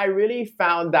I really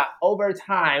found that over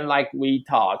time, like we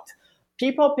talked,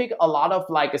 people pick a lot of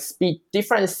like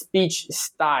different speech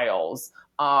styles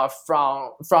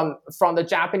from the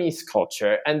Japanese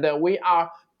culture, and then we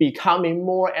are becoming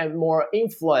more and more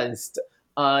influenced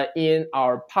in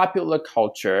our popular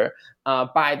culture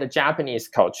by the Japanese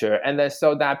culture. And then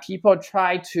so that people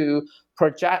try to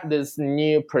project this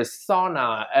new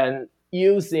persona and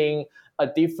using a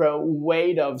different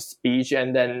weight of speech,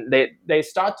 and then they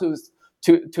start to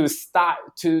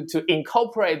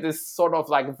incorporate this sort of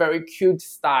like very cute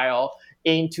style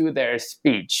into their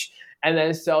speech. And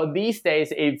then so these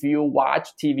days, if you watch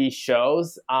TV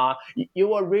shows, you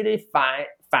will really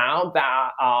found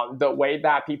that the way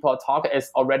that people talk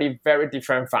is already very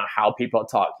different from how people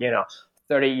talk,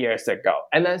 30 years ago.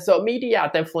 And then so media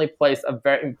definitely plays a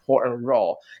very important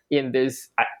role in this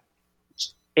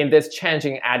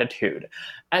changing attitude.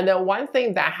 And then one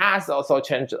thing that has also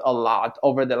changed a lot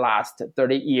over the last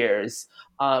 30 years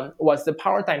was the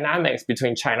power dynamics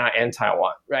between China and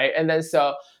Taiwan, right? And then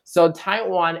so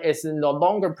Taiwan is no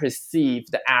longer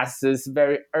perceived as this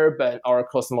very urban or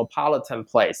cosmopolitan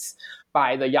place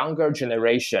by the younger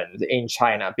generation in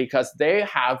China, because they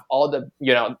have all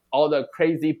the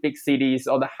crazy big cities,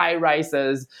 all the high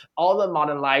rises, all the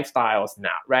modern lifestyles now,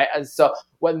 right? And so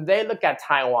when they look at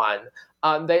Taiwan,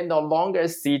 they no longer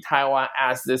see Taiwan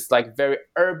as this like very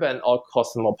urban or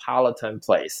cosmopolitan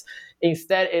place.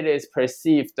 Instead, it is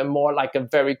perceived more like a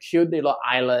very cute little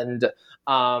island,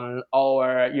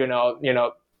 or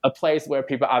a place where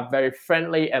people are very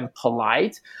friendly and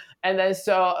polite. And then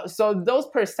so those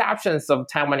perceptions of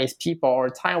Taiwanese people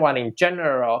or Taiwan in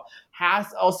general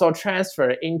has also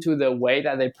transferred into the way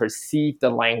that they perceive the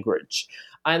language.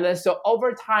 And then so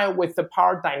over time, with the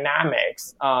power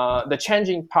dynamics, the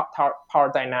changing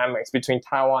power dynamics between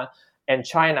Taiwan and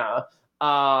China,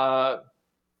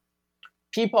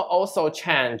 people also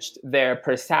changed their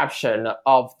perception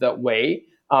of the way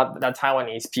that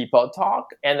Taiwanese people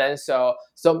talk. And then so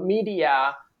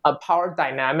media power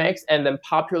dynamics, and then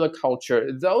popular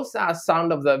culture. Those are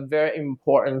some of the very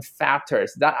important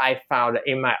factors that I found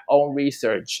in my own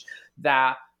research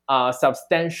that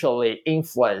substantially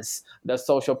influence the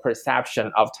social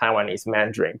perception of Taiwanese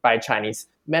Mandarin by Chinese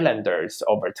mainlanders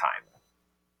over time.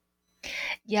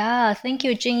 Yeah, thank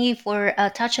you, Chun-Yi, for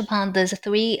touch upon these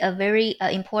three very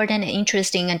important and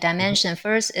interesting dimension.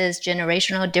 First is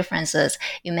generational differences.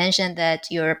 You mentioned that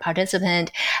your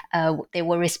participant, they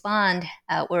will respond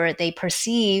or they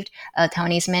perceived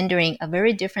Taiwanese Mandarin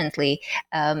very differently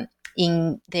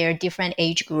in their different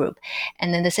age group.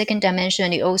 And then the second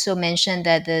dimension, you also mentioned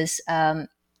that this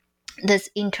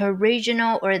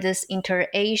interregional or this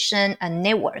inter-Asian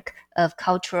network of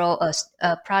cultural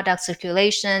product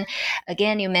circulation.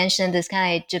 Again, you mentioned this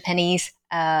kind of Japanese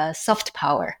soft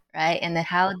power, right? And then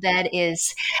how that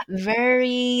is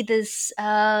very this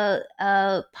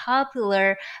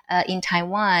popular in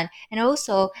Taiwan and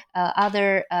also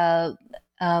other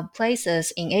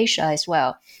places in Asia as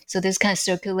well. So this kind of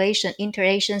circulation,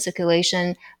 inter-Asian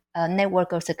circulation,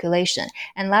 network of circulation.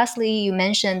 And lastly, you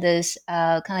mentioned this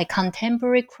kind of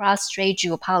contemporary cross-strait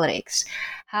geopolitics,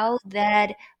 how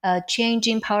that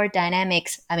changing power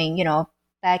dynamics, I mean,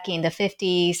 back in the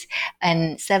 50s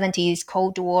and 70s,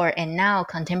 Cold War, and now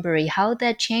contemporary, how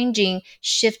that changing,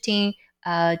 shifting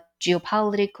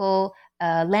geopolitical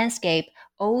landscape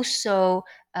also,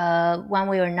 one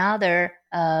way or another,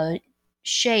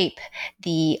 shape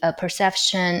the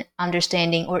perception,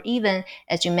 understanding, or even,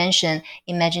 as you mentioned,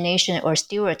 imagination or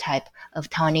stereotype of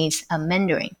Taiwanese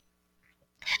Mandarin.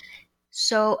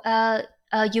 So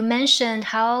you mentioned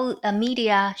how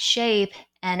media shape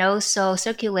and also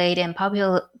circulate and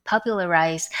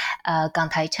popularize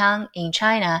Gangtaichang in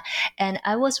China. And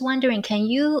I was wondering, can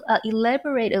you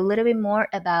elaborate a little bit more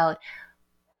about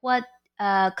what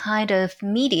kind of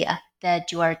media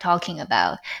that you are talking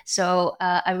about? So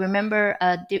I remember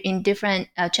in different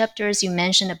chapters you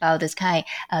mentioned about this kind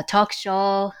of talk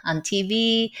show on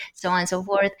TV, so on and so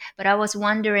forth. But I was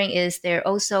wondering, is there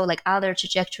also like other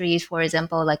trajectories, for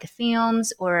example, like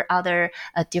films or other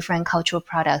different cultural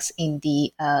products in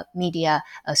the media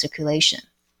circulation?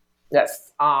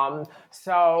 Yes.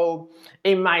 So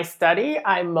in my study,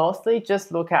 I mostly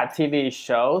just look at TV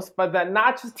shows, but then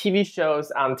not just TV shows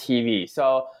on TV.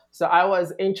 So I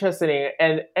was interested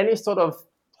in any sort of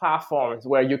platforms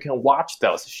where you can watch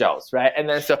those shows, right? And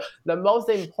then so the most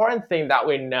important thing that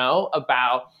we know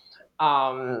about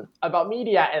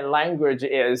media and language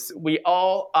is we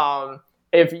all,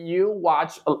 if you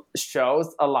watch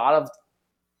shows a lot,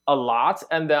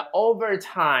 and then over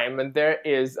time, there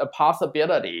is a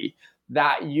possibility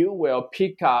that you will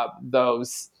pick up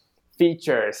those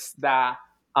features that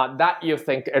you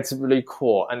think it's really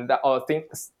cool, and that or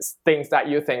things that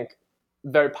you think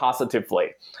very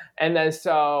positively. And then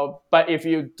but if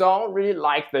you don't really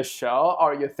like the show,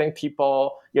 or you think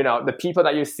people, the people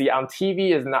that you see on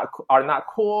TV are not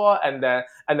cool, and then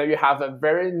you have a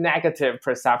very negative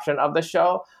perception of the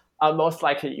show, most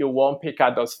likely you won't pick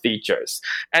up those features.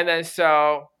 And then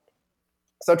so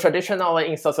traditionally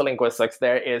in sociolinguistics,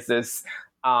 there is this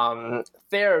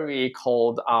theory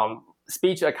called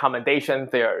speech accommodation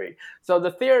theory. So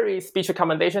the speech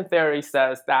accommodation theory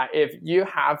says that if you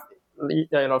have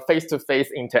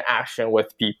face-to-face interaction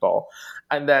with people,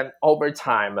 and then over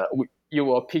time you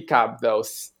will pick up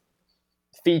those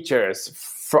features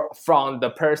from the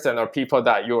person or people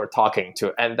that you are talking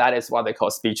to, and that is what they call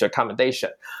speech accommodation.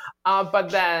 But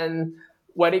then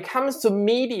when it comes to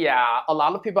media, a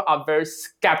lot of people are very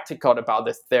skeptical about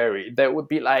this theory. They would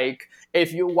be like,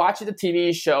 if you watch the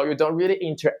TV show, you don't really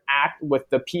interact with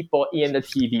the people in the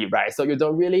TV, right? So you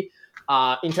don't really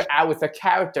interact with the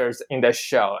characters in the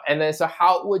show. And then so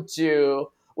how would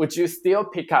you still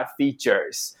pick up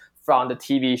features from the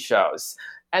TV shows?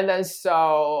 And then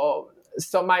so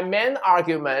my main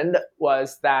argument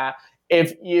was that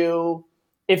if you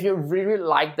really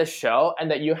like the show and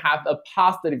that you have a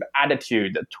positive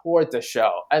attitude towards the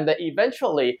show, and that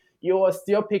eventually you will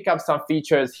still pick up some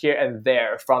features here and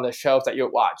there from the shows that you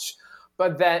watch.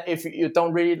 But then if you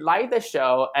don't really like the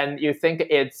show and you think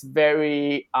it's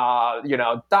very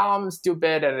dumb,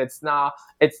 stupid, and it's not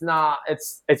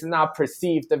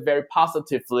perceived very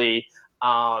positively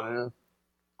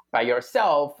by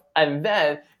yourself, and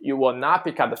then you will not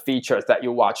pick up the features that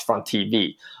you watch from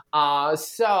TV.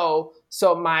 So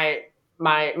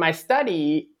my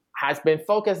study has been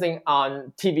focusing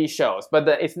on TV shows, but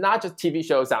it's not just TV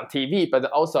shows on TV, but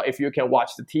also if you can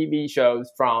watch the TV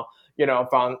shows from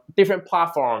different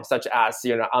platforms, such as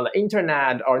on the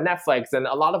internet or Netflix and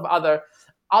a lot of other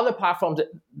platforms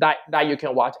that you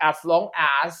can watch, as long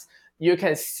as you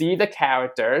can see the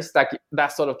characters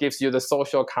that sort of gives you the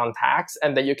social context,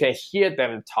 and then you can hear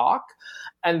them talk.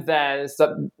 And then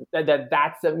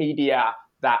that's the media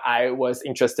that I was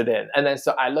interested in. And then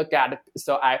so I look at it.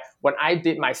 When I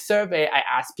did my survey, I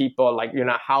asked people like,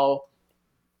 how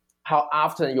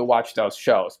often you watch those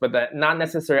shows, but then not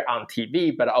necessarily on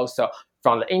TV, but also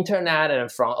from the internet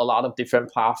and from a lot of different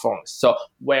platforms. So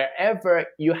wherever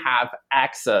you have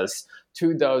access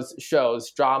to those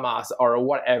shows, dramas, or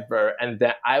whatever, and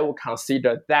then I will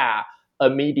consider that a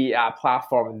media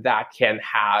platform that can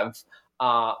have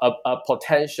a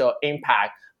potential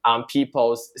impact on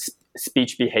people's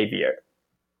speech behavior.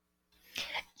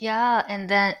 Yeah, and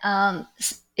then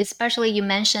especially you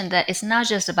mentioned that it's not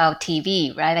just about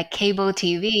TV, right? Like cable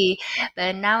TV,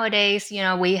 but nowadays,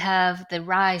 we have the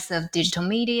rise of digital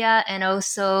media and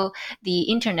also the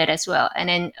internet as well. And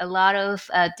then a lot of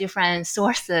different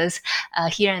sources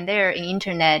here and there in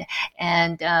internet.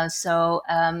 And so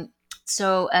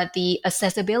the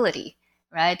accessibility,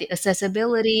 right? The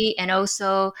accessibility and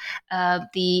also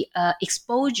the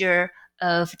exposure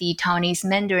of the Taiwanese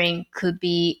Mandarin could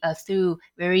be through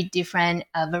very different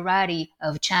variety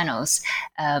of channels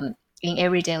in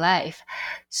everyday life.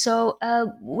 So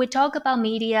we talk about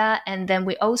media, and then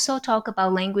we also talk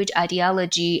about language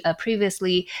ideology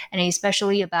previously, and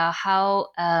especially about how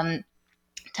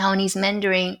Taiwanese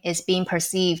Mandarin is being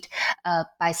perceived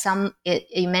by some.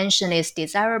 You mentioned is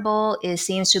desirable. It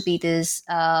seems to be this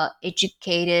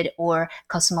educated or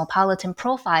cosmopolitan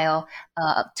profile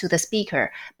to the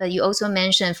speaker. But you also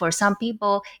mentioned for some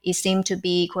people it seemed to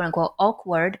be quote unquote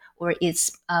awkward, or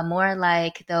it's more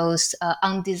like those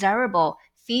undesirable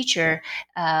feature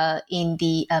in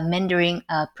the Mandarin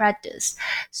practice.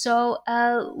 So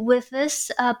with this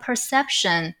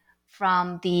perception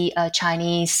from the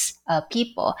Chinese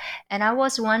people. And I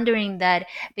was wondering that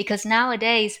because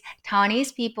nowadays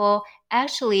Taiwanese people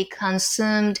actually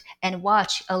consumed and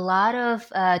watch a lot of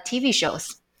TV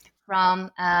shows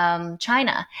from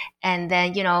China. And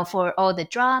then, for all the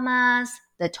dramas,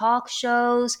 the talk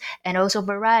shows, and also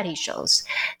variety shows.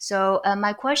 So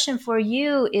my question for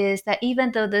you is that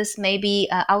even though this may be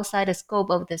outside the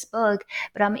scope of this book,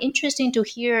 but I'm interested to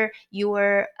hear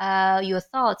your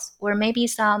thoughts or maybe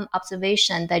some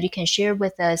observation that you can share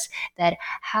with us that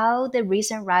how the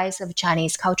recent rise of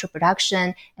Chinese cultural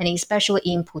production, and especially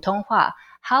in Putonghua,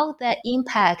 how that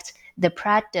impact the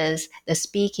practice, the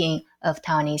speaking of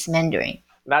Taiwanese Mandarin.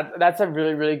 That's a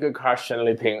really, really good question,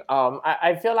 Li Ping.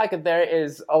 I feel like there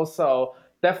is also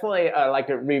definitely like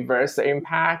a reverse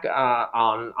impact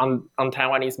on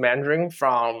Taiwanese Mandarin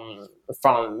from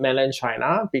mainland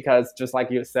China, because just like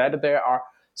you said, there are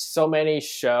so many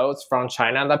shows from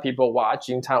China that people watch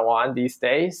in Taiwan these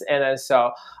days, and then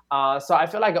so I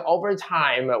feel like over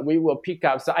time we will pick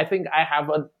up. So I think I have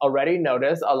already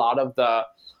noticed a lot of the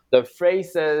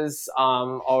phrases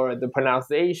or the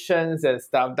pronunciations and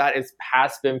stuff that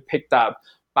has been picked up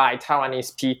by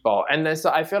Taiwanese people. And then so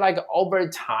I feel like over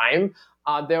time,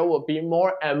 there will be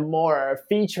more and more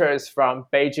features from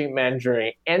Beijing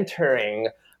Mandarin entering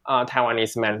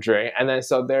Taiwanese Mandarin. And then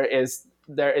so there is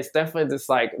definitely this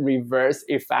like reverse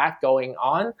effect going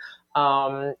on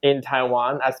in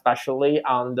Taiwan, especially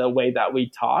on the way that we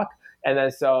talk. And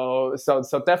then so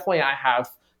definitely I have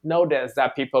noticed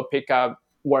that people pick up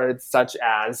words such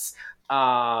as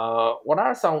what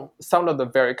are some of the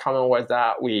very common words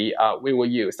that we will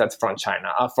use that's from China?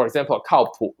 For example, 靠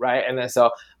谱, right? And then so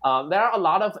there are a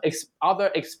lot of other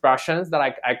expressions that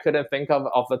I couldn't think of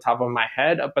off the top of my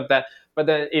head. But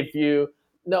then if you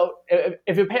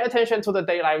pay attention to the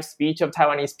daily life speech of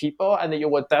Taiwanese people, and then you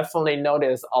will definitely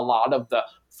notice a lot of the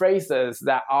phrases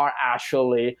that are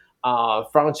actually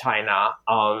from China.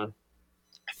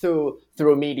 Through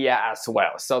media as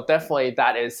well. So definitely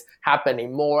that is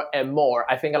happening more and more.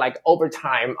 I think like over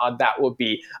time that will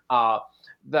be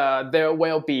there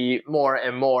will be more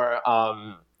and more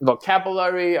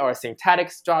vocabulary or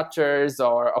syntactic structures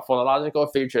or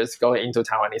phonological features going into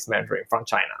Taiwanese Mandarin from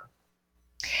China.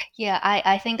 Yeah,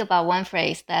 I think about one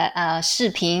phrase that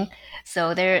视频.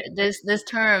 So this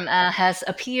term has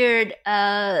appeared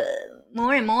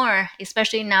more and more,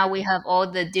 especially now we have all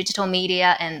the digital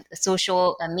media and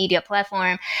social media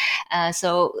platform.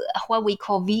 So what we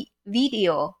call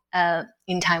video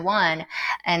in Taiwan,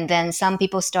 and then some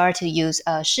people start to use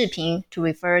视频 to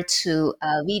refer to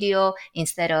video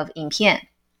instead of 影片.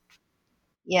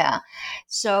 Yeah.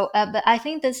 So, but I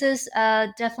think this is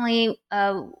definitely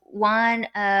one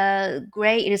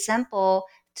great example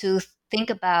to think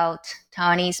about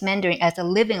Taiwanese Mandarin as a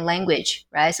living language,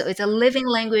 right? So it's a living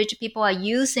language. People are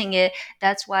using it.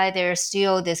 That's why there's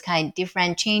still this kind of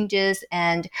different changes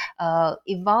and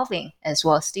evolving as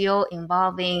well, still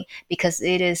evolving because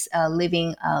it is a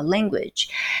living language.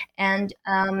 And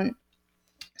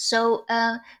so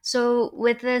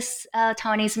with this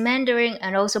Taiwanese Mandarin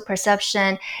and also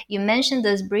perception, you mentioned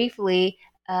this briefly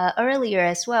earlier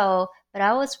as well, but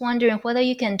I was wondering whether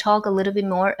you can talk a little bit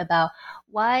more about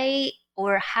why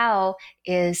or how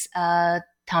is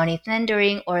Taiwanese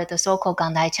Mandarin or the so-called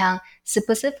Gangdaichang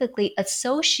specifically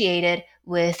associated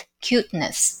with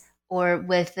cuteness or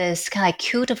with this kind of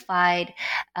cutified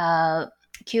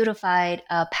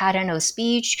pattern of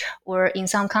speech, or in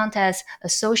some contexts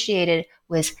associated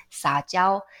with 撒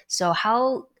娇. So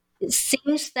how it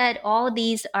seems that all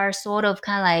these are sort of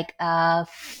kind of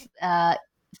like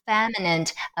feminine,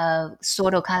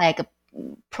 sort of kind of like a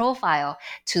profile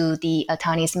to the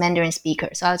Taiwanese Mandarin speaker.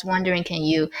 So I was wondering, can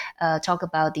you talk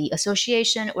about the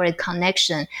association or a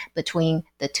connection between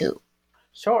the two?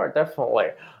 Sure, definitely.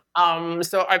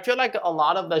 So I feel like a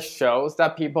lot of the shows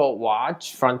that people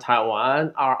watch from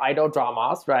Taiwan are idol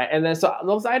dramas, right? And then so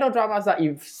those idol dramas are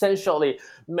essentially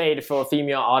made for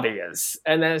female audience.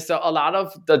 And then so a lot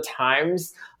of the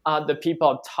times the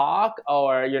people talk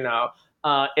or,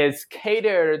 it's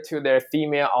catered to their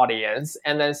female audience.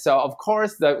 And then so of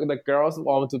course the girls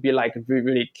want to be like really,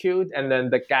 really cute. And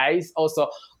then the guys also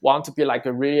want to be like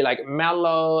really like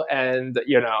mellow and,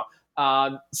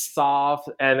 soft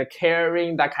and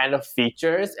caring, that kind of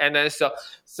features. And then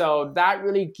so that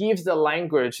really gives the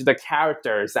language the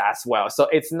characters as well. So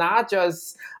it's not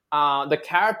just the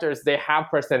characters, they have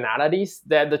personalities,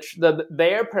 that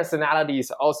their personalities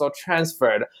also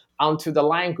transferred onto the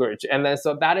language. And then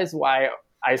so that is why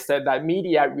I said that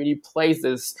media really plays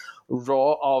this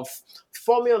role of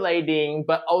formulating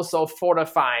but also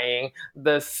fortifying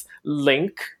this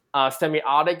link,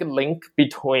 semiotic link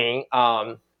between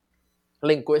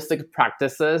linguistic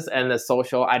practices and the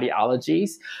social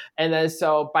ideologies. And then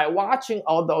so by watching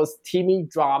all those TV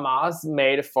dramas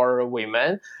made for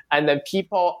women, and then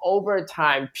people over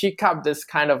time pick up this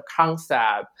kind of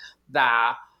concept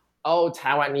that,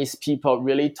 Taiwanese people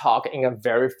really talk in a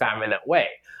very feminine way.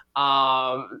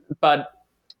 But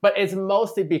it's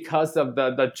mostly because of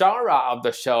the genre of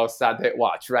the shows that they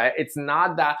watch, right? It's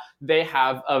not that they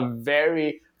have a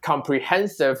very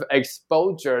comprehensive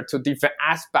exposure to different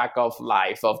aspects of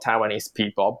life of Taiwanese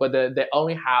people, but they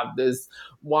only have this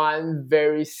one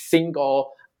very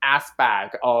single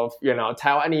aspect of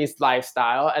Taiwanese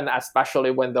lifestyle, and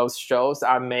especially when those shows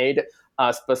are made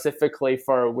specifically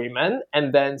for women.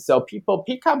 And then so people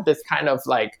pick up this kind of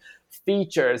like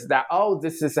features that,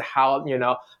 this is how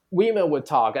women would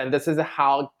talk, and this is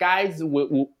how guys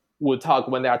would talk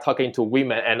when they are talking to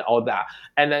women and all that.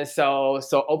 And then so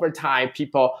over time,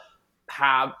 people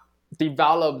have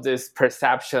developed this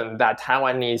perception that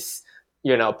Taiwanese,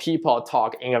 people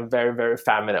talk in a very, very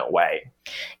feminine way.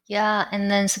 Yeah, and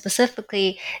then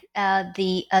specifically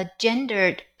the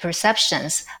gendered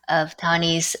perceptions of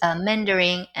Taiwanese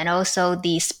Mandarin and also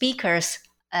the speakers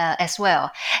as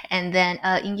well. And then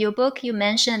in your book, you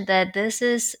mentioned that this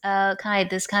is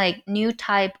kind of new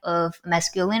type of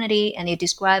masculinity, and you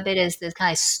describe it as this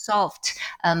kind of soft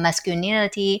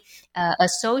masculinity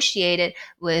associated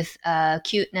with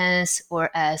cuteness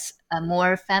or as a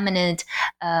more feminine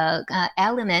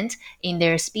element in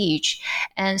their speech.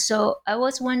 And so I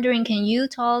was wondering, can you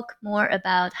talk more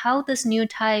about how this new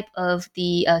type of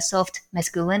the soft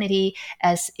masculinity,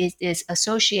 as it is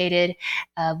associated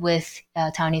with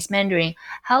Taiwanese Mandarin,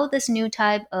 how this new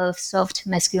type of soft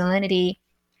masculinity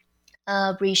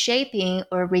reshaping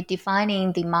or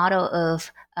redefining the model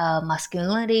of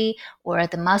masculinity or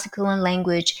the masculine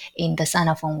language in the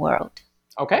Sinophone world?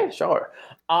 Okay, sure.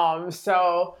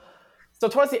 So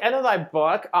towards the end of my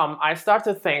book, I start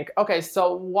to think, okay,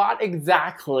 so what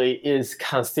exactly is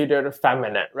considered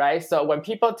feminine, right? So when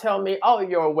people tell me,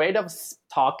 your way of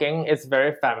talking is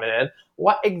very feminine,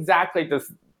 what exactly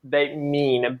does they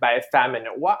mean by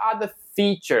feminine? What are the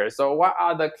features or what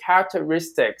are the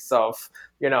characteristics of,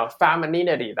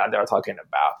 femininity that they're talking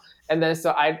about? And then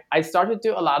so I started to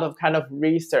do a lot of kind of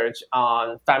research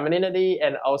on femininity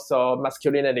and also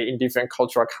masculinity in different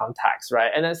cultural contexts,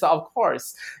 right? And then so of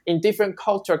course, in different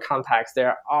cultural contexts,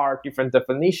 there are different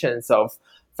definitions of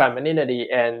femininity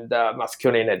and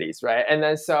masculinities, right? And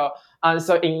then so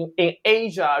in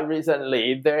Asia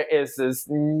recently, there is this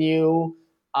new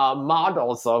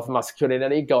models of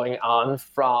masculinity going on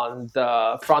from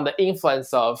the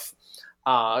influence of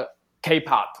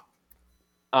K-pop.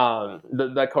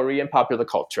 the Korean popular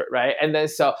culture, right? And then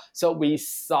so we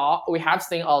have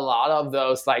seen a lot of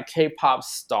those like K-pop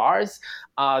stars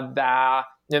that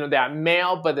they are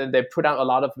male, but then they put on a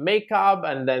lot of makeup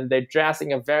and then they dress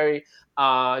in a very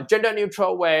gender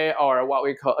neutral way, or what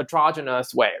we call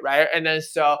androgynous way, right? And then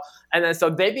so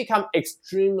they become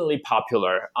extremely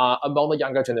popular among the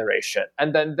younger generation,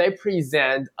 and then they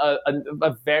present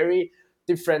a very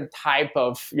different type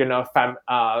of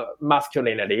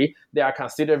masculinity. They are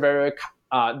considered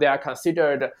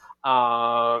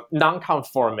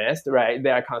nonconformist, right?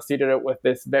 They are considered with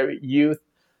this very youth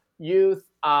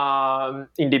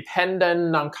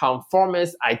independent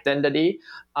nonconformist identity,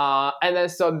 and then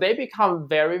so they become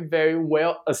very, very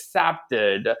well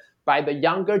accepted by the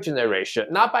younger generation,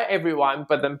 not by everyone,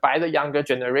 but then by the younger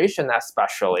generation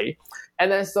especially.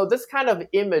 And then so this kind of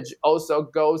image also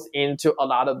goes into a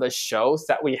lot of the shows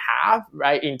that we have,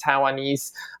 right, in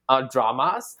Taiwanese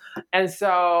dramas. And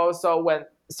so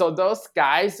those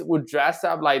guys would dress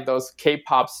up like those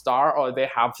K-pop star, or they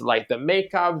have like the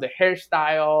makeup, the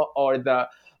hairstyle, or the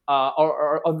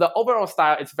or the overall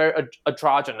style. It's very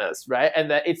androgynous, right?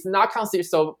 And then it's not considered.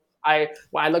 So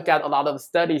when I look at a lot of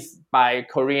studies by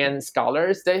Korean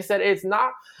scholars, they said it's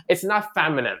not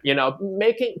feminine.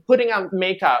 Putting on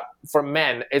makeup for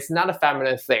men, it's not a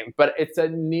feminine thing, but it's a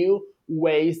new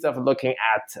ways of looking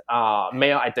at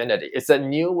male identity. It's a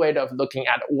new way of looking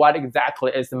at what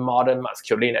exactly is modern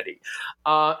masculinity.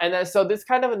 And then so this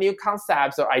kind of new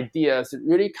concepts or ideas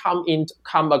really come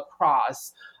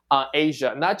across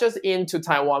Asia, not just into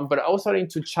Taiwan, but also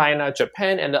into China,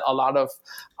 Japan, and a lot of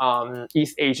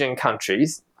East Asian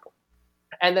countries.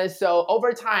 And then so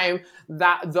over time,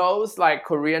 that those like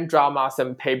Korean dramas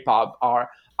and K-pop are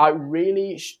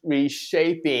really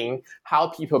reshaping how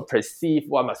people perceive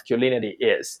what masculinity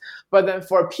is. But then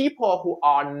for people who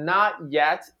are not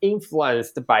yet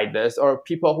influenced by this, or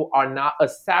people who are not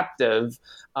acceptive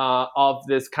of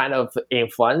this kind of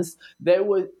influence, they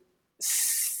would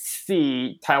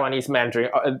see Taiwanese Mandarin,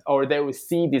 or they would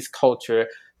see this culture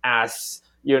as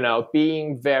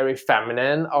being very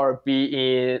feminine, or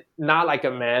being not like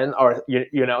a man, or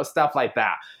stuff like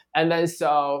that. And then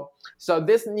so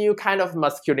this new kind of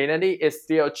masculinity is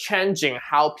still changing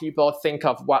how people think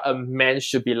of what a man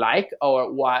should be like,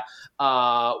 or what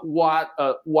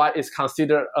is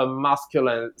considered a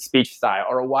masculine speech style,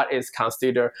 or what is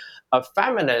considered a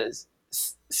feminine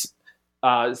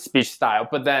speech style.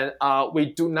 But then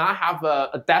we do not have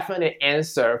a definite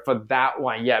answer for that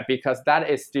one yet, because that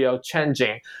is still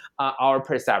changing our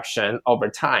perception over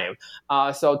time.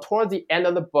 So toward the end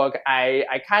of the book,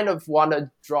 I kind of want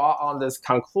to draw on this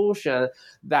conclusion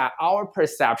that our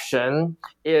perception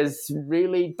is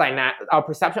really dynamic. Our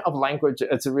perception of language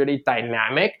is really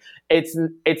dynamic. It's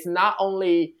not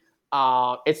only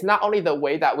the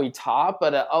way that we talk,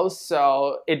 but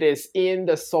also it is in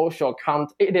the social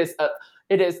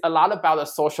it is a lot about the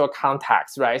social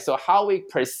context, right? So how we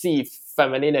perceive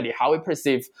femininity, how we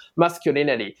perceive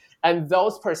masculinity, and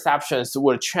those perceptions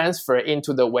will transfer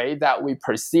into the way that we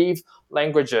perceive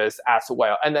languages as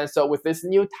well. And then so with this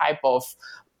new type of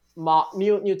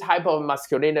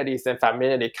masculinities and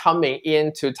femininity coming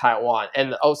into Taiwan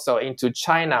and also into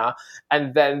China,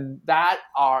 and then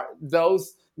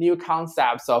those new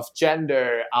concepts of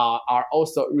gender are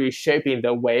also reshaping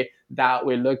the way that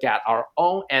we look at our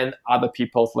own and other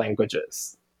people's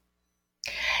languages.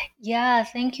 Yeah,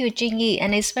 thank you, Chun-Yi.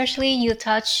 And especially you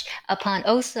touch upon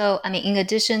also, in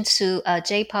addition to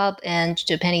J-pop and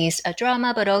Japanese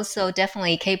drama, but also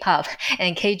definitely K-pop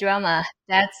and K-drama.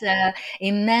 That's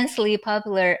immensely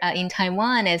popular in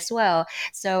Taiwan as well.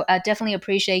 So I definitely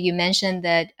appreciate you mentioned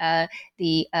that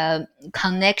the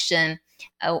connection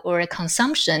or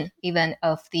consumption even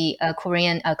of the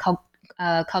Korean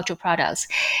cultural products.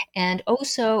 And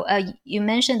also, you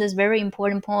mentioned this very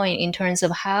important point in terms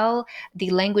of how the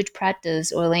language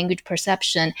practice or language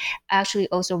perception actually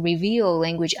also reveal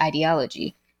language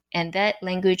ideology. And that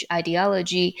language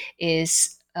ideology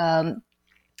is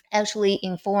actually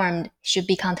should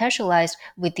be contextualized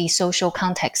with the social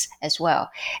context as well.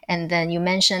 And then you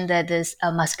mentioned that this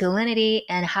masculinity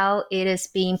and how it is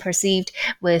being perceived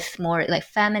with more like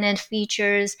feminine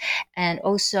features. And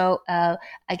also,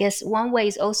 I guess one way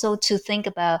is also to think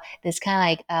about this kind of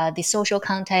like the social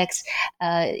context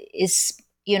is,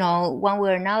 one way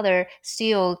or another,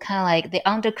 still kind of like the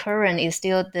undercurrent is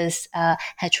still this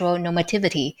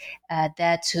heteronormativity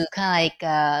that to kind of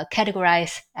like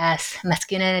categorize as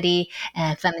masculinity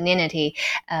and femininity,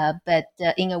 but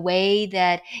in a way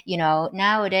that,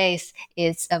 nowadays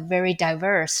it's a very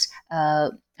diverse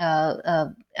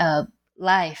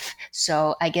life.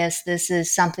 So I guess this is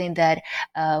something that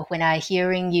when I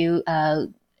hearing you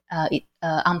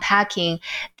unpacking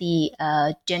the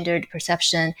gendered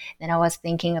perception, then I was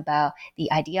thinking about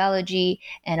the ideology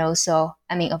and also,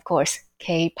 of course,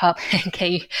 K-pop and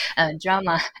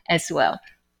K-drama as well.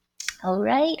 All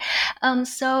right.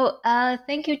 So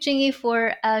thank you, Chun-Yi,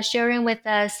 for sharing with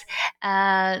us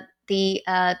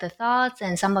the thoughts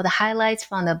and some of the highlights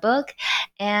from the book.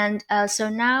 And so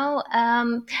now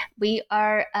we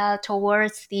are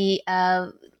towards the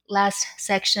last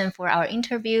section for our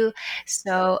interview.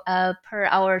 So per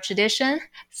our tradition,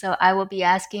 so I will be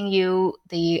asking you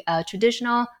the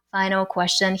traditional final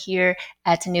question here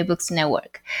at New Books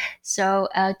Network. So,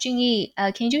 Chun-Yi,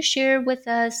 can you share with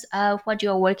us what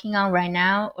you're working on right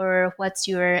now, or what's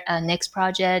your next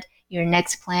project, your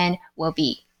next plan will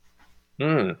be?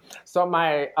 So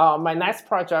my next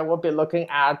project will be looking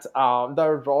at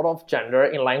the role of gender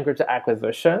in language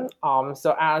acquisition.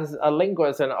 So as a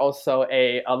linguist and also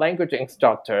a language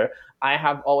instructor, I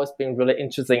have always been really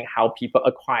interested in how people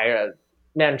acquire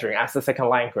Mandarin as a second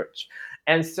language.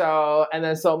 And so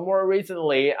more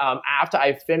recently, after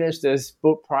I finished this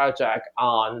book project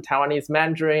on Taiwanese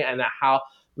Mandarin and how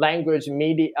language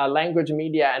media,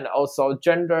 and also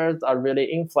genders really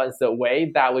influence the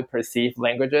way that we perceive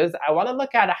languages, I want to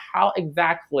look at how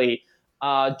exactly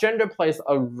gender plays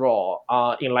a role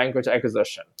in language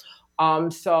acquisition.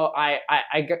 So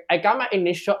I got my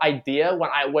initial idea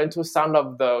when I went to some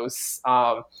of those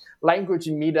language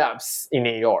meetups in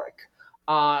New York.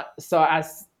 So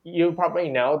as you probably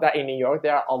know that in New York,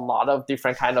 there are a lot of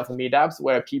different kind of meetups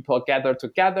where people gather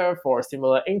together for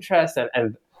similar interests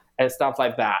and stuff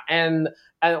like that. And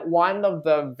one of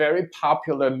the very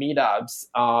popular meetups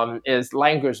is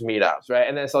language meetups, right?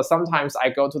 And then so sometimes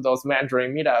I go to those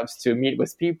Mandarin meetups to meet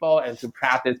with people and to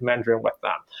practice Mandarin with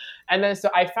them. And then so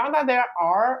I found that there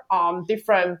are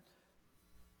different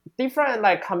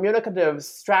like communicative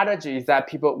strategies that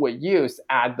people would use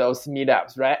at those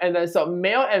meetups, right? And then so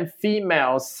male and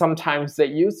females, sometimes they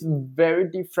use very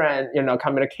different,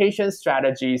 communication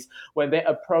strategies when they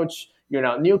approach,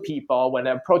 new people, when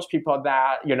they approach people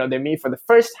that, they meet for the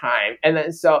first time. And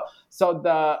then so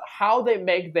how they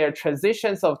make their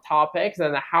transitions of topics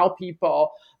and how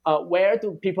people, where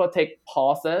do people take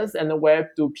pauses and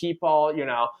where do people,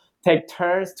 take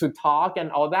turns to talk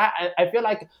and all that. I feel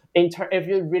like if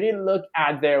you really look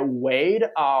at their weight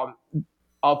of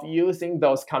using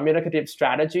those communicative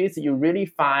strategies, you really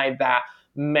find that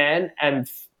men and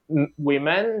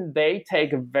women, they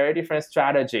take very different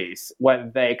strategies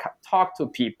when they talk to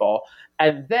people.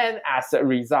 And then as a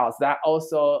result, that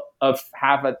also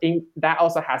has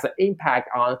an impact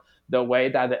on the way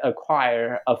that they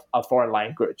acquire a foreign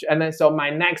language. And then so my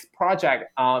next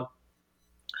project,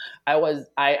 I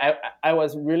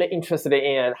was really interested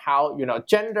in how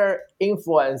gender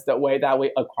influenced the way that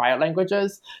we acquire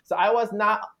languages. So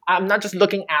I'm not just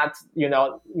looking at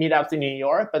meetups in New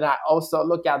York, but I also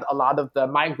look at a lot of the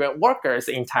migrant workers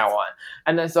in Taiwan.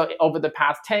 And then so over the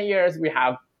past 10 years, we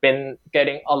have been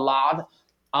getting a lot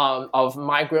of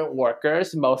migrant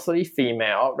workers, mostly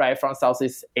female, right, from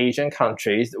Southeast Asian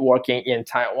countries working in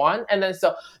Taiwan. And then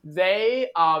so they,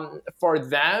 for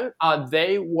them, a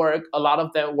lot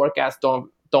of them work as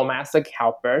domestic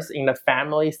helpers in the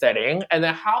family setting, and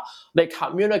then how they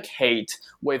communicate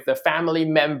with the family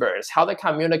members, how they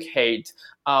communicate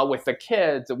with the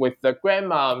kids, with the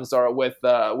grandmoms, or with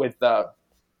the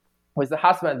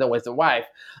husband and with the wife.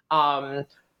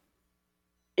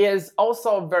 Is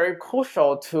also very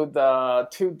crucial to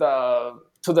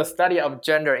the study of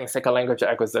gender in second language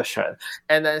acquisition.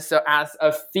 And then so as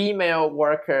a female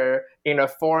worker in a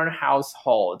foreign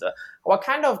household, what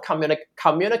kind of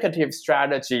communicative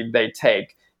strategy they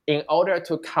take in order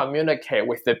to communicate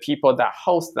with the people that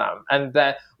host them? And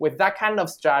then with that kind of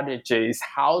strategies,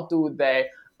 how do they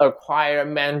acquire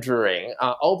Mandarin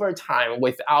over time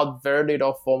without very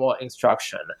little formal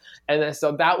instruction? And then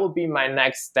so that would be my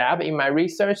next step in my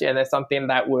research, and it's something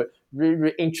that we're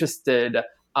really interested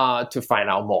to find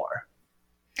out more.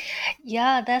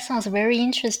 Yeah, that sounds very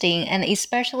interesting, and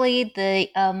especially the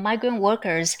migrant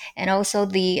workers and also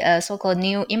the so-called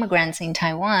new immigrants in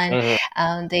Taiwan.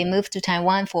 Mm-hmm. They move to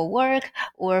Taiwan for work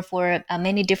or for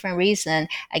many different reasons.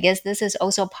 I guess this is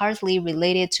also partly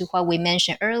related to what we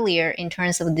mentioned earlier in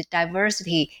terms of the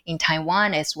diversity in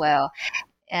Taiwan as well.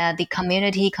 The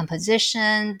community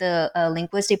composition, the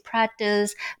linguistic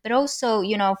practice, but also,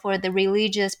 for the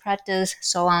religious practice,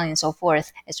 so on and so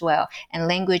forth as well. And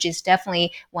language is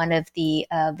definitely one of the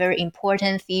very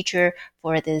important feature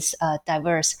for this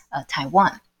diverse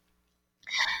Taiwan.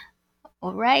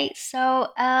 All right,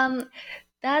 so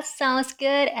That sounds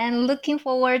good, and looking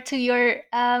forward to your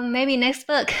maybe next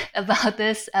book about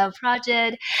this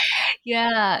project.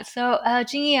 Yeah. So,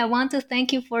 Chun-Yi, I want to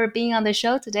thank you for being on the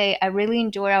show today. I really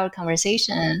enjoyed our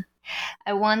conversation.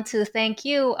 I want to thank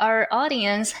you, our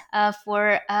audience,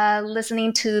 for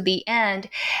listening to the end.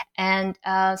 And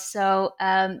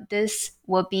this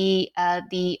will be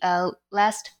the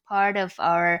last part of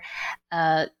our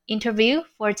interview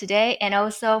for today and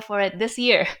also for this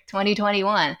year,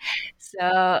 2021.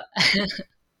 So,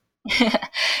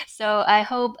 so I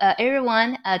hope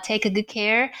everyone take a good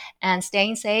care and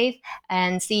staying safe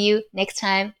and see you next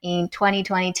time in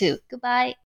 2022.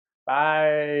 Goodbye.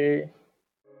 Bye.